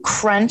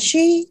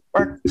crunchy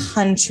or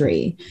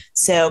country?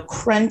 So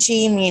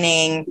crunchy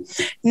meaning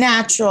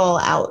natural,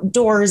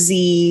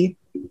 outdoorsy,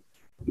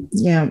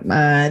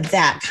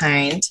 that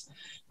kind,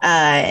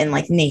 and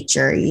like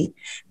nature-y.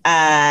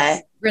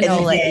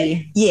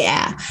 Granola-y.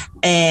 Yeah.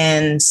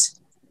 And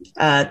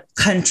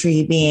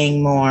country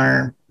being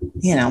more,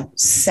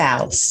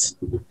 south.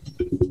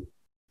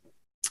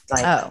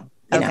 Like,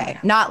 okay.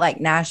 Not like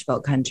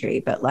Nashville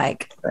country, but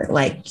like,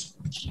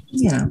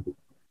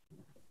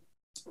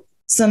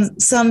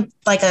 some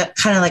like a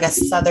kind of like a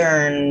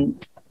southern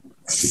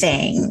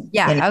thing.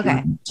 Yeah.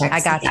 Okay. I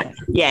got you.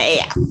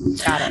 Yeah.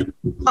 Got it.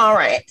 All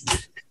right.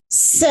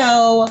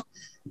 So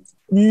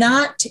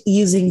not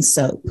using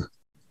soap.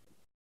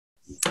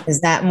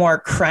 Is that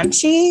more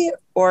crunchy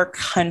or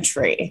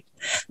country?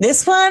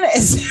 This one,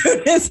 as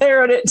soon as I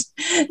wrote it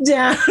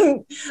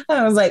down,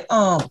 I was like,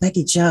 oh,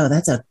 Becky Jo,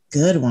 that's a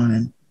good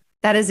one.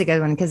 That is a good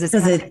one because it's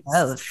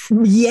both.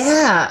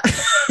 Yeah.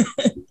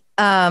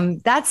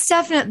 That's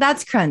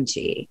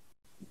crunchy.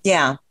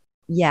 Yeah.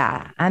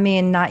 Yeah. I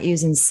mean, not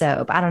using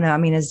soap. I don't know. I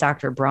mean, is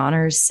Dr.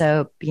 Bronner's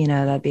soap,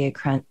 that'd be a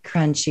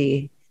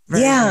crunchy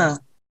version. Yeah.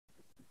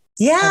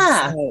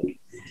 Yeah.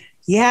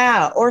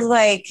 Yeah. Or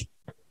like,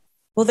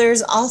 well,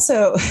 there's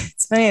also,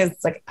 it's funny.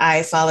 It's like,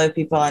 I follow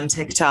people on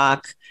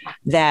TikTok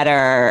that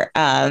are,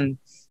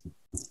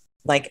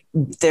 like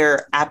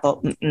they're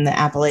in the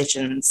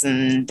Appalachians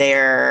and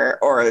they're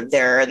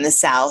in the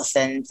South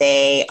and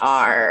they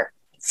are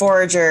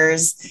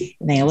foragers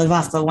and they live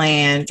off the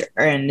land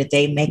and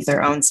they make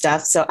their own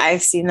stuff. So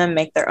I've seen them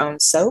make their own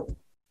soap.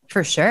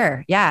 For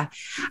sure. Yeah.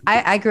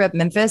 I grew up in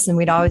Memphis and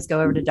we'd always go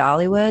over to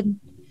Dollywood,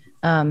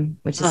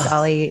 which is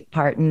Dolly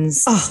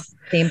Parton's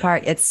theme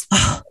park. It's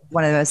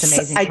one of the most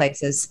amazing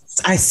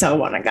places. I so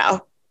want to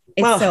go.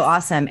 It's so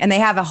awesome. And they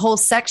have a whole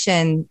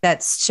section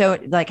that's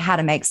showing like how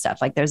to make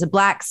stuff. Like there's a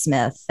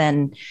blacksmith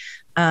and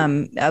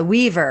a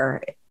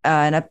weaver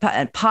and a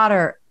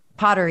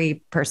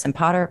pottery person,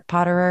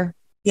 potterer.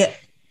 Yeah.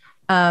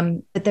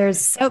 But there's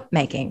soap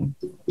making.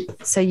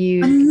 So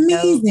you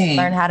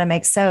learn how to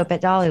make soap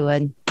at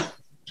Dollywood.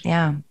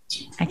 Yeah.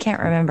 I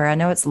can't remember. I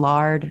know it's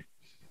lard.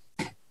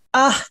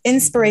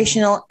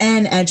 Inspirational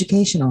and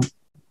educational.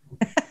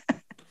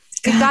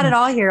 We've got it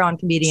all here on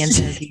Comedians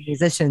and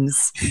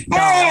Musicians.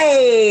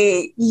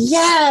 Hey,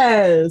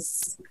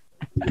 yes.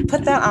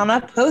 Put that on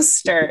a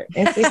poster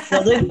if we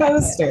still did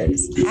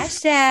posters.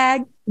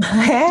 Hashtag.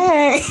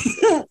 Hey.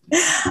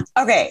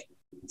 Okay.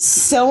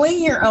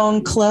 Sewing your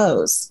own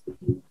clothes.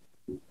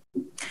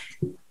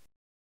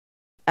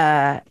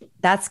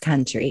 That's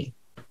country.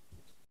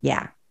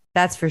 Yeah,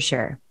 that's for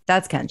sure.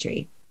 That's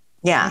country.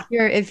 Yeah.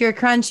 If you're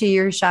crunchy,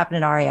 you're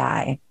shopping at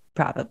REI,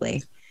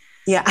 probably.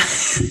 Yeah.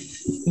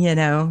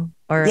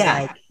 Or Yeah.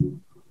 like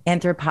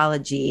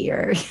Anthropology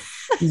or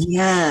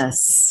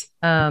Yes.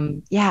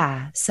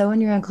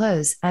 sewing your own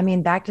clothes. I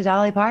mean, back to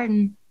Dolly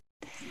Parton,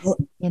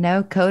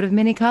 coat of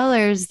many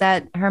colors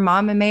that her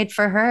mama made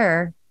for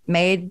her,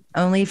 made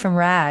only from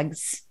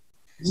rags.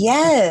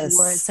 Yes. She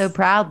wore it so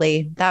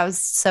proudly. That was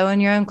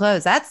sewing your own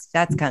clothes.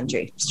 That's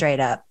country, straight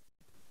up.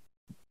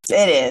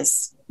 It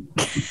is.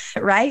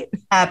 Right?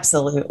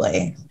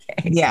 Absolutely.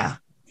 Yeah.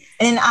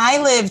 And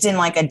I lived in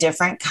like a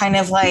different kind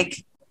of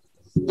like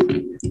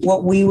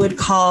what we would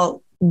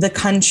call the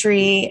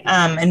country.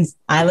 And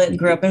I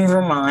grew up in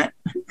Vermont.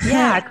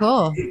 Yeah,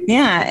 cool.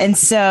 Yeah. And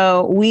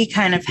so we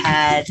kind of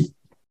had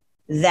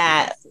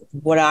that,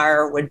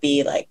 what would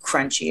be like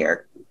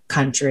crunchier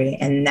country.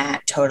 And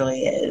that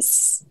totally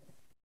is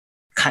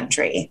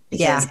country,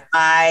 because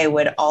I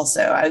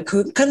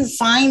couldn't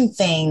find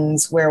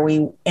things where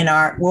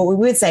what we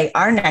would say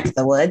our neck of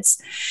the woods.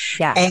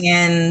 Yeah.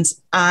 And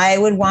I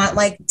would want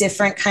like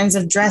different kinds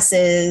of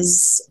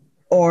dresses,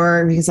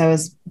 or because I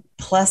was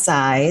plus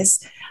size,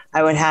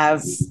 I would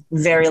have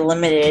very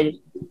limited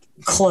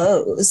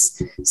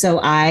clothes. So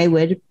I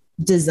would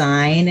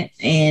design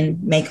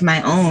and make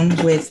my own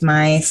with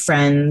my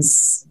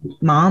friends'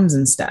 moms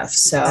and stuff.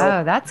 So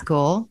that's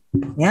cool.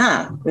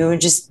 Yeah, we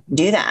would just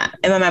do that.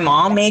 And when my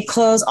mom made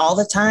clothes all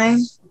the time.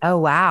 Oh,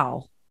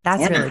 wow.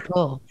 That's really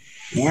cool.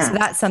 Yeah. So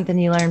that's something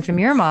you learned from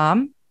your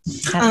mom.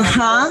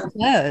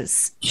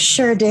 Clothes.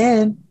 Sure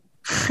did.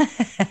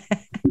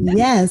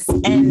 Yes.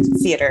 And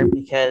theater,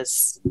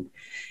 because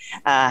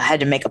I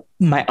had to make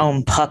my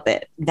own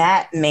puppet.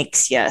 That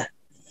makes you.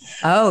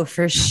 Oh,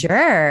 for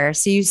sure.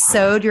 So you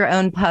sewed your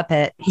own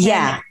puppet.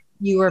 Yeah.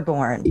 You were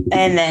born.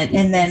 And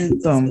then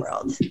boom.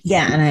 World.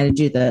 Yeah. And I had to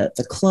do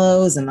the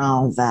clothes and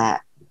all of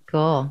that.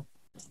 Cool.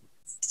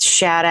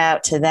 Shout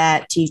out to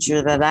that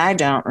teacher that I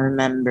don't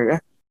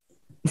remember.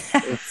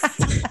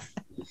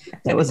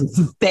 That was a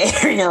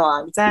very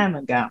long time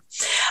ago.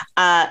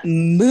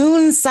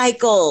 Moon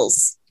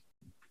cycles.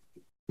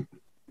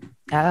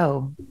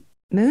 Oh,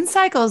 moon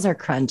cycles are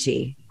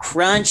crunchy.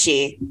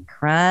 Crunchy.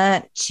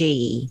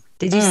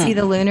 Did you see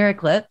the lunar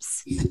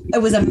eclipse?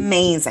 It was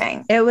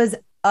amazing. It was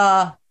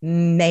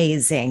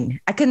amazing.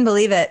 I couldn't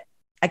believe it.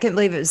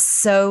 It was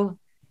so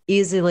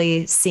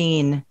easily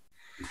seen.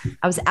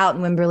 I was out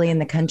in Wimberley in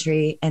the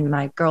country, and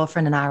my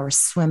girlfriend and I were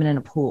swimming in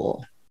a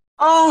pool.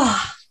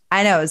 Oh,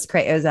 I know. It was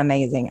crazy. It was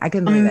amazing. I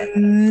couldn't believe it.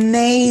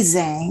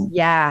 Amazing.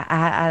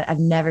 Yeah. I've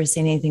never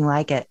seen anything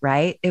like it.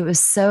 Right. It was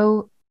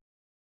so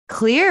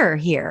clear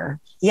here.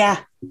 Yeah.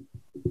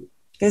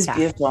 It was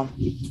beautiful.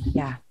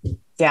 Yeah.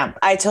 Yeah.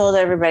 I told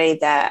everybody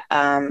that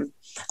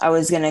I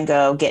was going to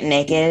go get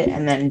naked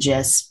and then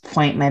just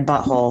point my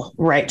butthole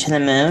right to the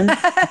moon,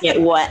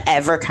 get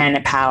whatever kind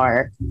of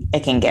power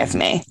it can give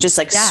me. Just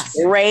like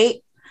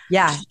straight.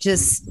 Yeah.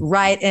 Just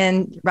right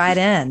in.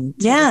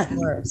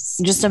 Yeah.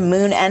 Just a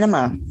moon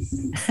enema.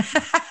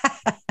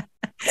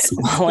 That's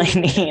all I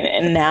need.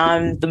 And now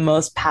I'm the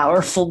most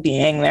powerful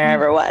being there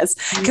ever was.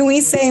 Can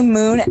we say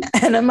moon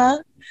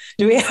enema?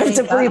 Do we have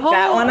to bleep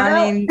that one out?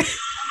 I mean,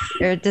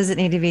 or does it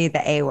need to be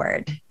the A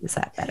word? Is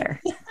that better?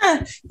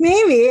 Yeah,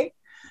 maybe.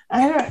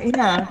 I don't,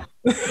 yeah.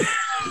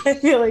 I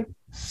feel like,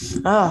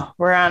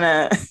 we're on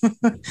a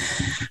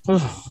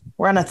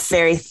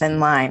very thin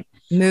line.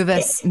 Move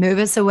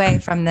us away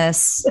from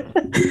this.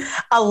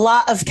 A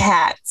lot of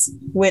cats,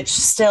 which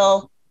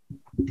still,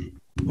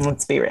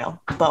 let's be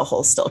real,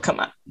 buttholes still come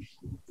up.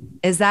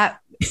 Is that,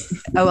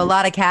 a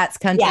lot of cats,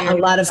 country? Yeah, a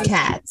lot of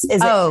cats.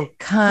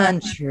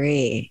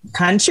 Country.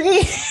 Country?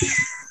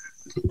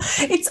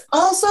 It's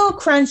also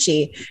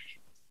crunchy.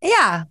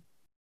 Yeah.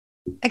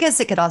 I guess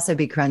it could also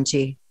be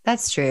crunchy.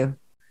 That's true.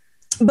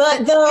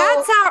 But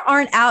cats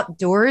aren't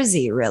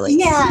outdoorsy, really.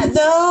 Yeah,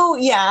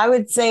 I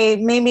would say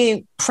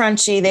maybe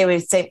crunchy. They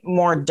would say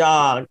more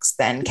dogs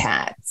than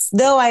cats.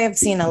 Though I have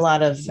seen a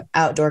lot of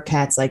outdoor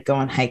cats like go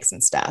on hikes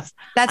and stuff.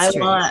 That's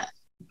true. I want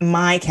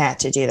my cat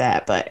to do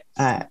that, but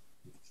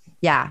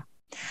yeah.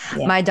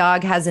 My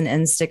dog has an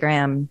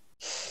Instagram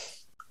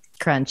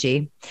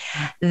crunchy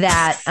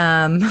that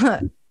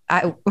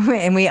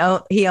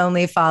he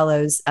only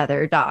follows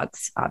other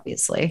dogs,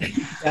 obviously.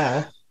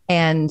 Yeah.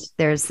 And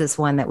there's this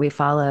one that we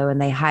follow,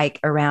 and they hike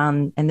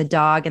around, and the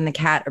dog and the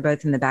cat are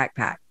both in the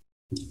backpack.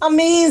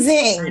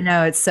 Amazing. I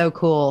know, it's so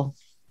cool.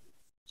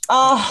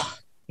 Oh,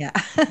 yeah.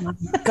 My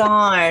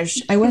gosh.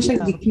 I wish I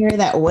could carry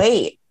that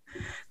weight.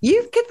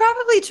 You could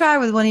probably try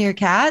with one of your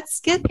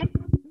cats.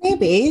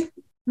 Maybe. I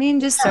mean,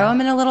 just throw them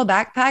in a little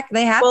backpack.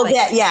 They have. Well,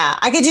 yeah.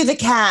 I could do the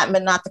cat,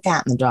 but not the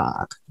cat and the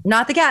dog.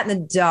 Not the cat and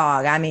the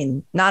dog. I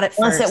mean, not at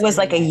Unless first. it was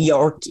like a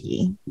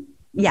Yorkie.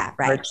 Yeah,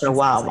 right. Or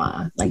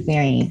Chihuahua, like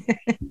very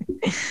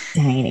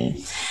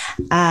tiny.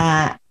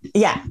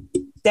 Yeah,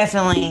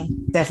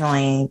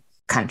 definitely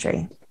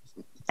country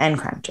and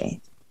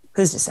crunchy.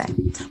 Who's to say?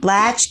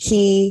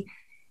 Latchkey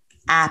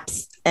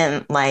apps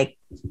and like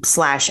 /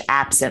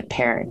 absent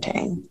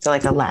parenting. So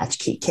like a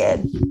latchkey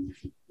kid.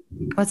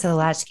 What's a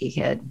latchkey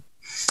kid?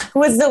 Who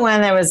was the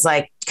one that was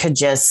like, could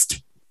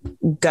just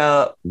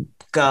go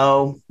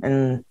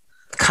and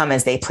come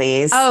as they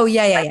please? Oh,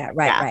 yeah.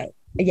 Right, Yeah. right.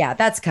 Yeah,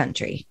 that's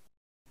country.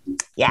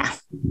 Yeah.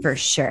 For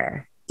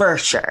sure. For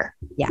sure.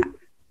 Yeah.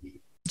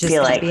 Just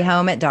Feel gonna like be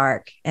home at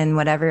dark, and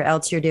whatever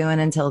else you're doing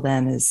until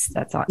then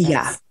that's all.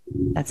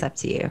 That's up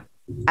to you.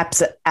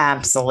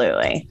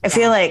 Absolutely. I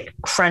feel like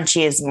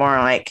crunchy is more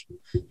like,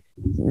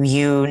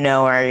 you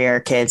know where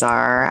your kids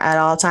are at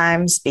all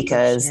times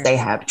because they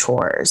have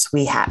chores.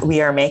 We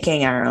are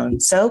making our own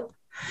soap.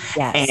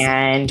 Yes.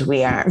 And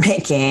we are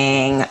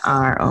making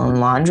our own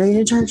laundry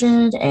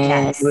detergent.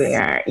 And we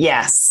are,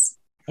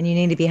 And you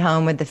need to be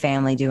home with the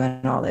family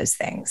doing all those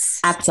things.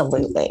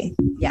 Absolutely.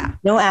 Yeah.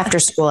 No after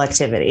school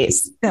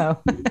activities.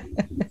 No.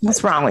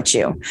 What's wrong with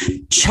you?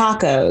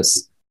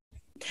 Chacos.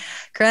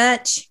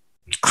 Crunch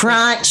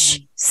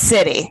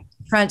City.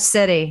 Crunch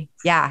City.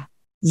 Yeah.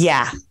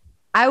 Yeah.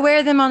 I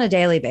wear them on a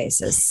daily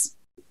basis.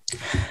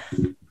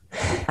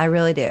 I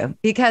really do,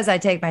 because I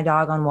take my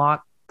dog on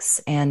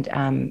walks,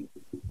 and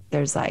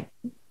there's like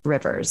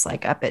rivers,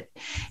 like up in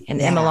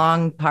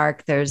Emmalong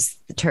Park, there's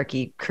the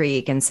Turkey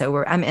Creek. And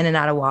so I'm in and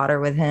out of water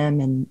with him,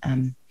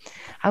 and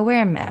I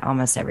wear them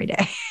almost every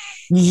day.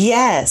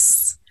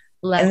 Yes.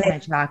 Love my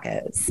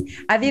chacos.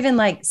 I've even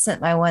like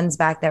sent my ones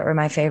back that were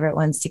my favorite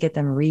ones to get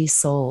them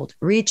resold.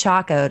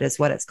 Re-chacoed is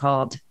what it's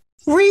called.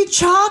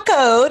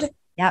 Re-chacoed?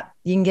 Yep.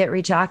 You can get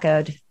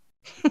re-chacoed.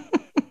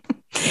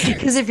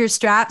 Because if your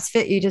straps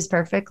fit you just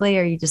perfectly,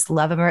 or you just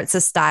love them, or it's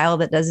a style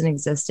that doesn't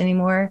exist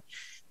anymore,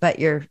 but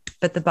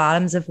the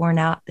bottoms have worn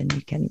out, then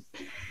you can.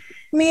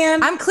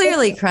 Man, I'm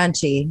clearly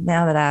crunchy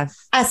now that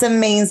That's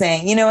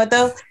amazing. You know what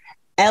though?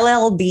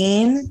 LL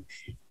Bean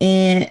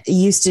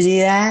used to do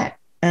that.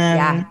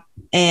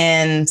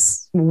 And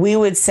we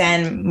would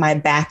send my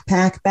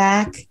backpack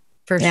back.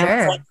 For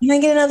sure. Like, can I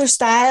get another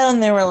style?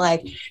 And they were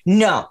like,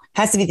 no,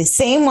 has to be the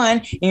same one.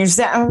 And you're just,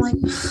 I'm like,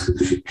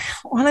 I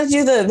don't want to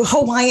do the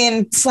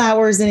Hawaiian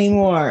flowers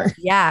anymore.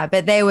 Yeah.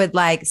 But they would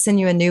like send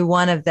you a new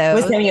one of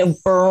those. Send you a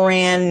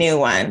brand new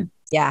one.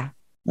 Yeah.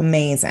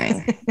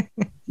 Amazing.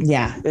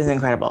 Yeah. It was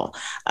incredible.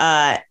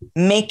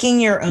 Making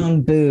your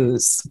own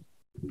booze.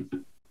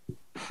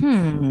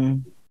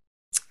 Man,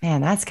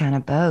 that's kind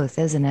of both,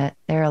 isn't it?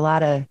 There are a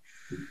lot of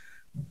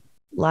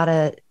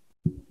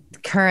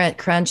current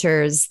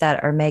crunchers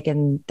that are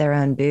making their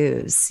own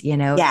booze,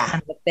 kind of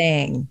a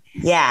thing.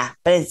 Yeah,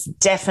 but it's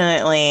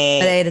definitely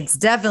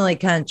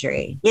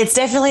country. It's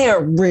definitely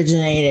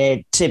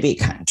originated to be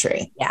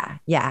country. Yeah.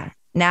 Yeah.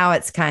 Now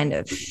it's kind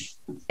of,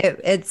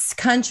 it's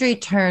country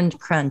turned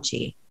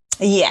crunchy.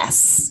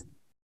 Yes.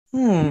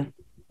 Yeah.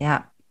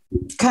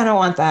 Kind of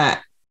want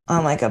that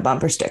on like a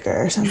bumper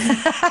sticker or something.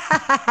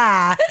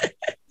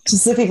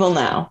 Just so people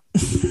know.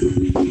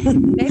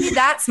 Maybe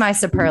that's my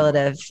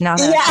superlative. Now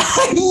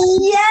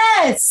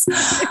Yes.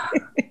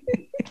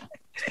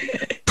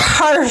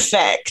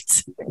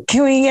 Perfect.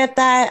 Can we get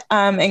that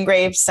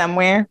engraved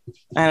somewhere?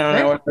 I don't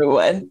know what we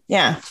would.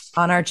 Yeah.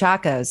 On our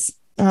chacos.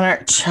 On our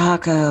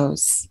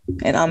chacos.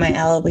 And on my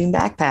Halloween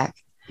backpack.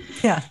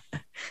 Yeah.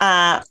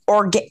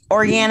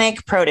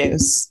 Organic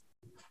produce.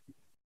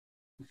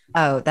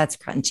 Oh, that's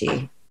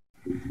crunchy.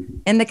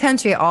 In the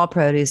country, all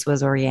produce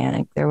was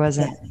organic. There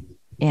wasn't,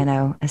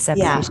 a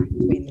separation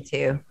between the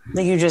two.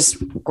 Like you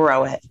just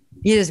grow it.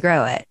 You just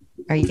grow it,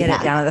 or you get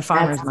it down at the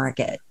farmer's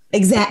market.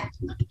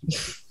 Exactly.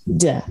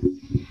 Duh.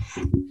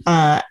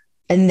 And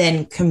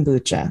then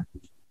kombucha.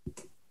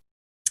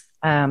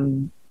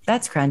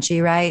 That's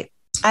crunchy, right?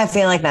 I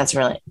feel like that's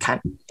really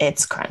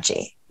it's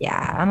crunchy.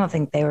 Yeah, I don't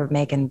think they're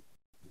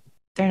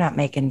not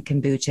making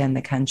kombucha in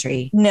the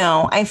country.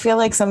 No, I feel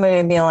like somebody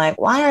would be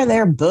like, why are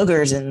there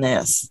boogers in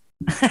this?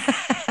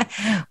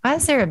 Why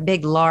is there a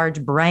big,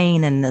 large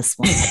brain in this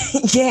one?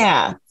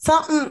 Yeah,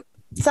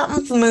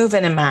 something's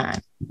moving in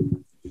mine.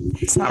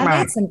 It's not right. I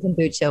had some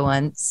kombucha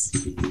once.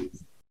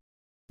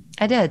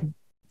 I did.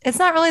 It's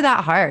not really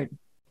that hard.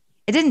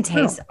 It didn't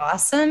taste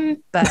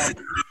awesome, but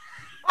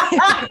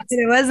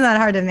it wasn't that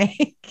hard to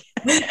make.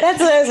 That's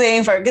what I was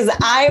waiting for, because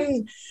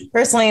I'm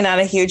personally not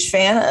a huge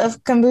fan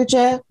of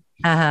kombucha.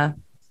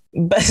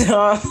 But so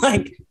I'm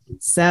like,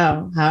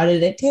 so how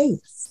did it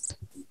taste?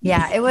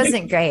 Yeah, it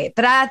wasn't great,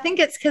 but I think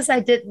it's because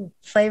I didn't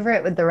flavor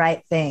it with the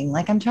right thing.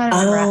 Like I'm trying to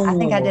remember. I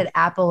think I did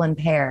apple and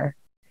pear,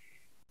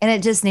 and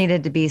it just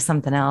needed to be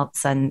something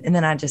else. And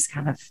then I just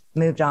kind of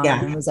moved on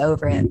and was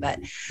over it. But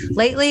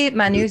lately,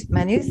 my new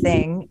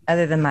thing,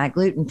 other than my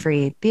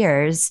gluten-free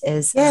beers,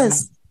 is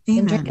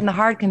been drinking the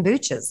hard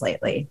kombuchas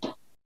lately.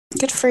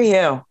 Good for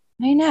you.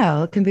 I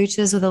know,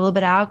 kombuchas with a little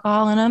bit of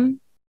alcohol in them.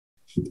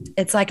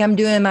 It's like I'm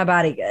doing my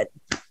body good.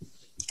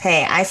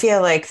 Hey, I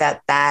feel like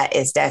that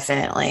is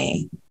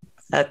definitely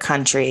a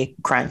country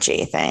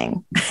crunchy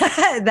thing.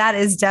 That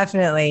is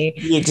definitely.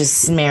 You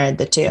just married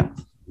the two.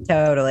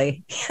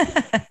 Totally.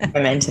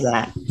 I'm into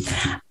that.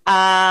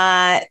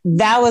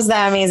 That was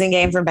the amazing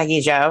game from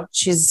Becky Jo.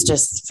 She's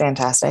just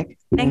fantastic.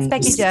 Thanks,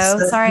 Becky Jo.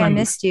 Sorry I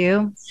missed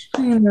you.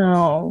 I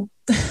know.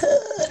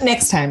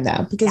 Next time,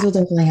 though, because we'll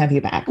definitely have you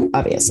back,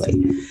 obviously.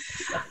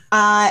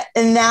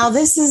 And now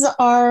this is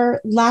our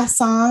last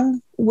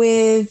song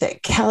with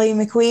Kelley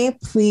Mickwee.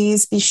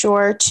 Please be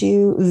sure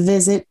to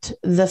visit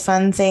the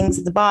fun things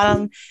at the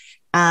bottom.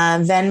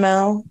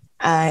 Venmo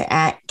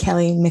at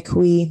Kelley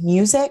Mickwee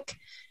Music.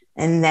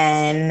 And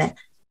then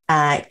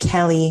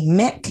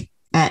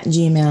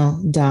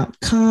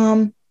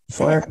kelleymick@gmail.com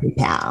for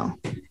PayPal.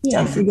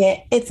 Don't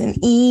forget, it's an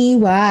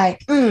EY.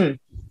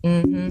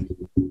 The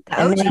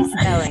OG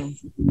spelling.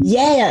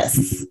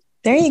 Yes.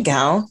 There you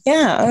go.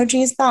 Yeah,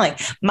 OG spelling.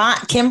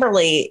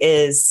 Kimberly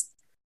is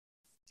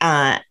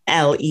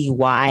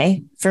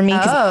Ley for me.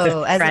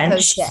 Oh, as French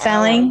opposed to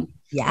spelling.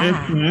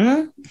 Yeah.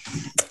 Mm-hmm.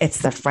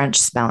 It's the French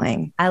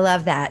spelling. I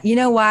love that. You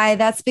know why?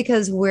 That's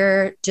because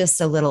we're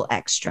just a little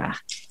extra.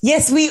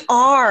 Yes, we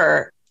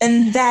are.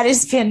 And that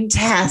is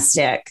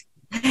fantastic.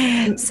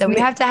 So we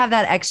have to have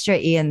that extra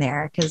E in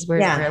there because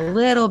we're a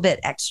little bit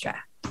extra.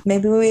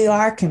 Maybe we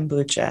are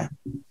kombucha.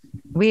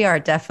 We are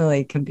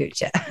definitely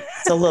kombucha.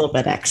 It's a little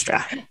bit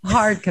extra.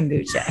 Hard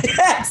kombucha.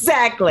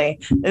 Exactly.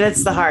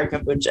 That's the hard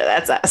kombucha.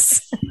 That's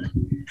us.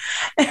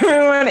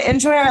 Everyone,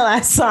 enjoy our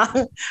last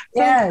song.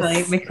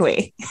 Yes.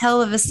 Mickwee.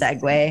 Hell of a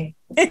segue.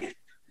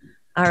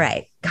 All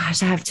right.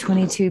 Gosh, I have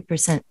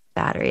 22%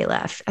 battery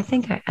left. I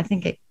think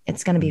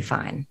it's going to be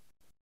fine.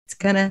 It's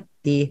going to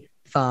be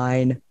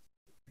fine.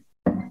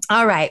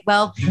 All right.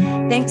 Well,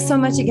 thanks so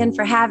much again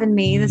for having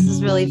me. This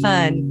is really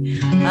fun.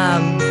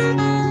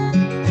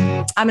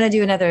 I'm going to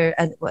do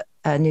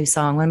a new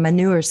song, one of my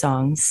newer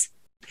songs.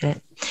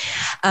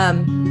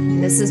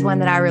 This is one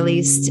that I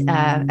released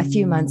a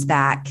few months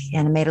back,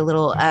 and I made a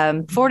little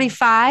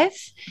 45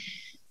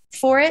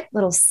 for it,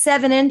 little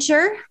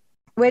 7-incher,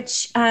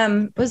 which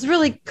was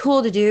really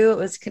cool to do. It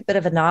was a bit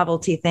of a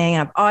novelty thing.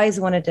 I've always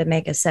wanted to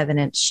make a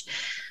 7-inch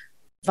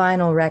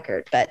vinyl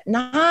record, but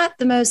not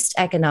the most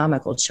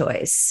economical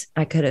choice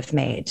I could have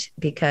made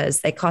because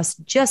they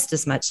cost just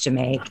as much to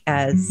make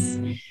as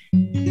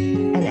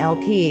an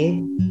LP,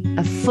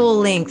 a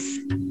full-length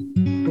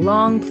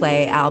long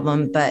play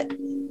album, but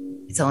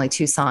it's only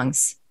 2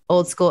 songs,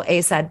 old school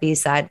A-side,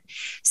 B-side.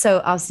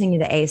 So I'll sing you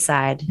the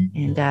A-side.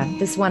 And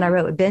this one I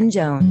wrote with Ben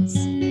Jones.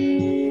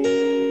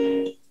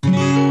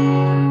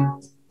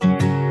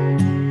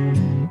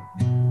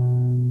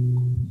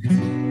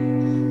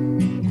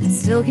 I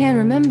still can't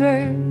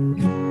remember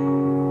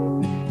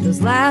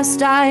those last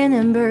dying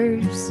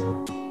embers,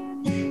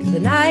 the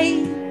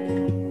night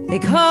they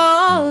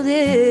called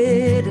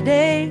it a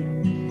day.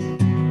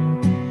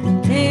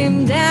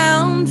 Came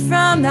down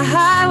from the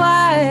high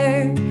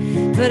wire,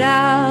 put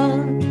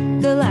out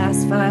the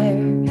last fire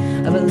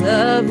of a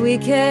love we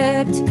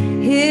kept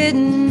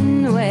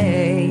hidden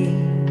away.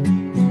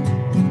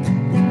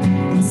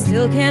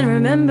 Still can't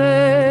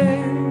remember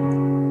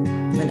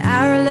when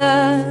our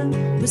love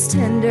was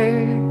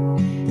tender,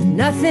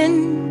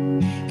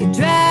 nothing could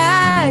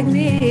drag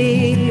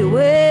me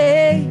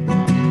away.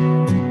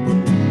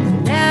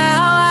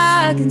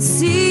 Now I can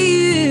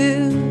see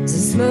you as the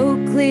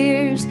smoke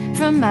clears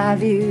from my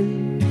view.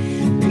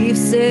 We've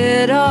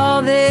said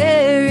all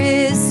there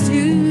is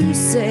to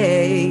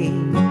say.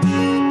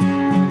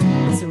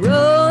 Let's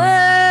roll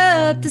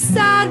up the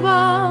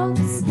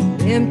sidewalks,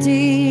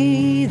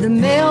 empty the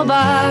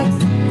mailbox,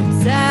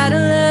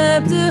 saddle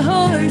up the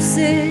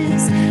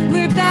horses.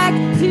 We're back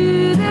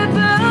to the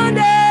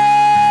boondocks,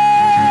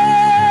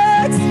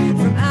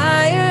 from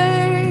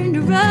iron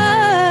to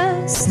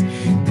rust,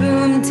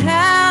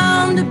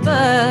 boomtown to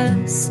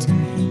bust.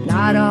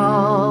 Not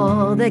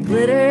all that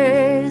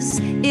glitters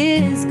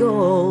is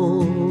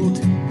gold.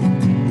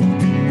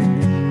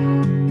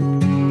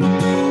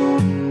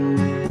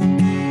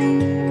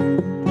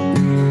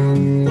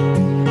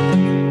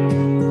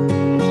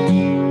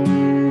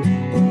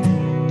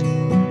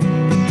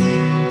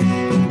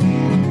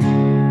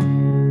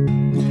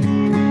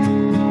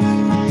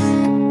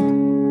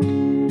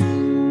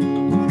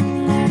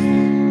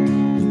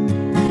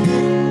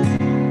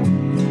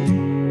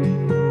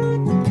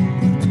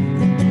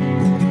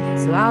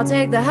 So I'll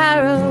take the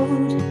high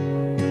road,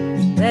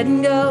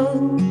 letting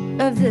go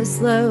of this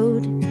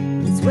load.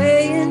 It's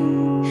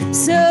weighing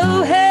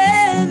so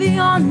heavy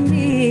on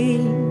me.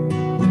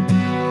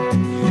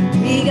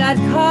 We got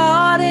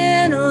caught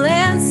in a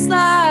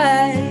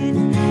landslide,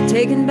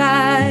 taken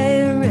by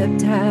a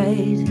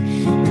riptide,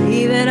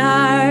 leaving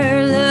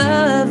our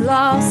love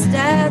lost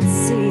at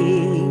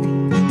sea.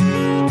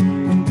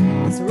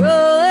 Let's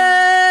roll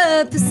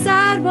up the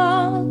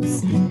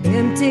sidewalks,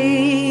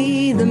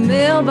 empty the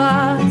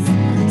mailbox,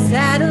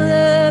 saddle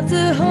up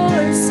the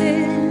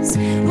horses.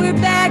 We're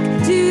back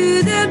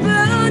to the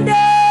boondocks,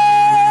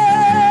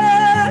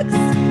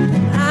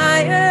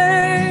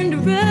 iron to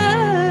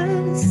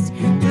rust,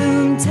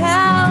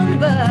 boomtown to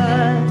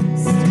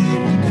bust.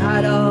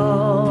 Not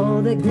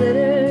all that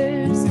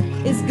glitters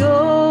is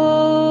gold.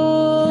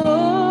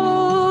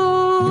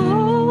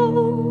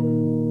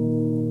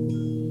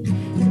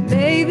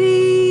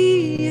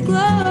 Baby, you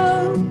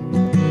glow,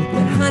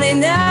 but honey,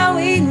 now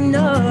we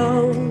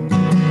know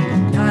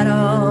not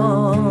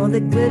all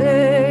that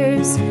glitters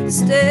glitters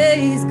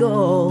stays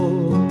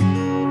gold.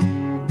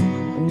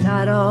 And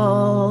not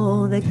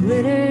all that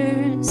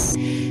glitters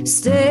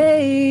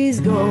stays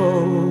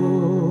gold.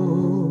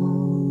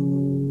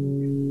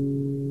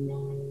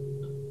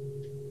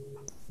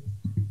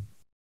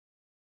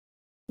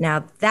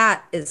 Now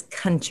that is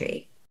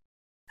country.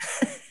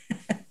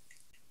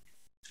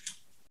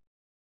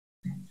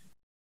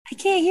 I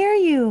can't hear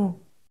you.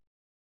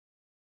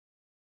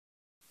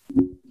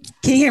 Can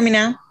you hear me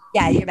now?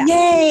 Yeah, you're back.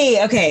 Yay.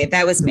 Okay,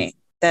 that was me.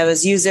 That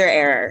was user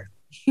error.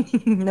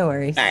 No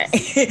worries. All right.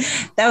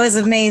 That was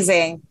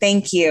amazing.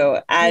 Thank you.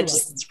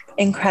 Just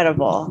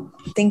incredible.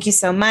 Thank you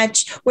so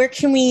much. Where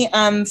can we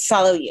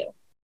follow you?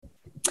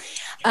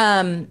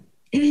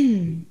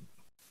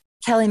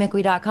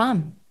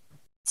 KelleyMickwee.com.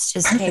 It's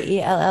just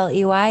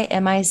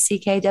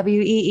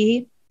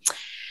KelleyMickwee.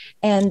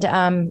 And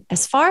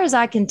as far as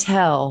I can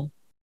tell,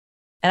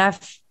 and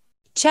I've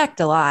checked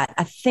a lot,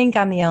 I think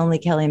I'm the only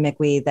Kelley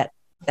Mickwee that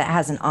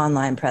has an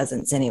online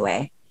presence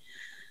anyway.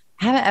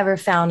 I haven't ever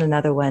found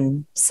another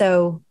one.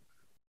 So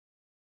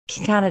you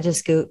can kind of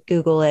just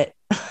Google it.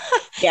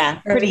 Yeah.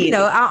 Or, pretty easy.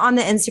 On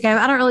the Instagram.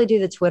 I don't really do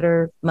the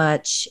Twitter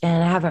much,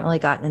 and I haven't really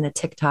gotten into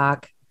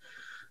TikTok.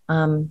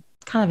 Kind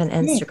of an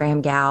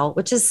Instagram gal,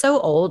 which is so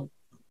old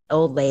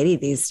lady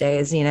these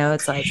days.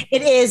 It's like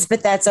it is,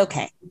 but that's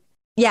okay.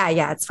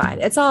 Yeah, it's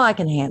fine. It's all I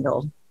can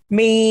handle.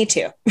 Me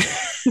too.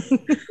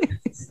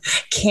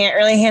 Can't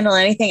really handle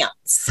anything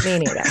else. Me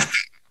neither.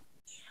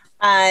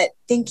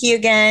 Thank you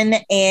again.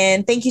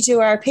 And thank you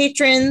to our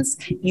patrons.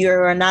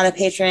 You're not a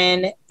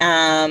patron.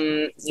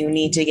 You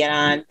need to get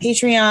on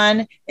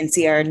Patreon and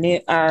see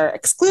our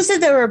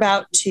exclusive that we're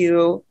about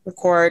to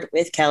record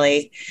with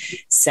Kelley.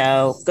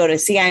 So go to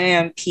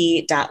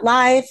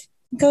cimp.live.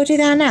 Go do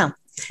that now.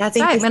 That's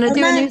right. I'm going to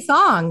do a new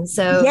song.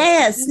 So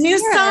yes, new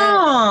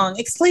song,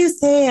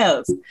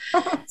 exclusive.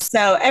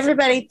 So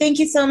everybody, thank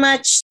you so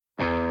much.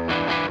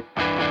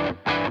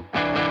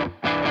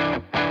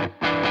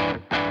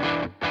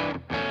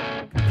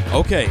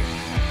 Okay,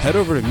 head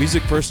over to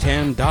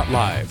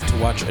musicfirsthand.live to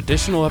watch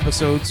additional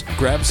episodes,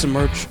 grab some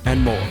merch,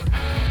 and more.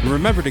 And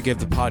remember to give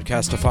the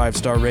podcast a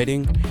 5-star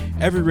rating.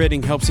 Every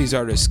rating helps these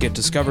artists get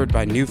discovered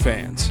by new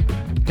fans.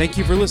 Thank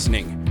you for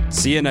listening.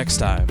 See you next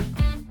time.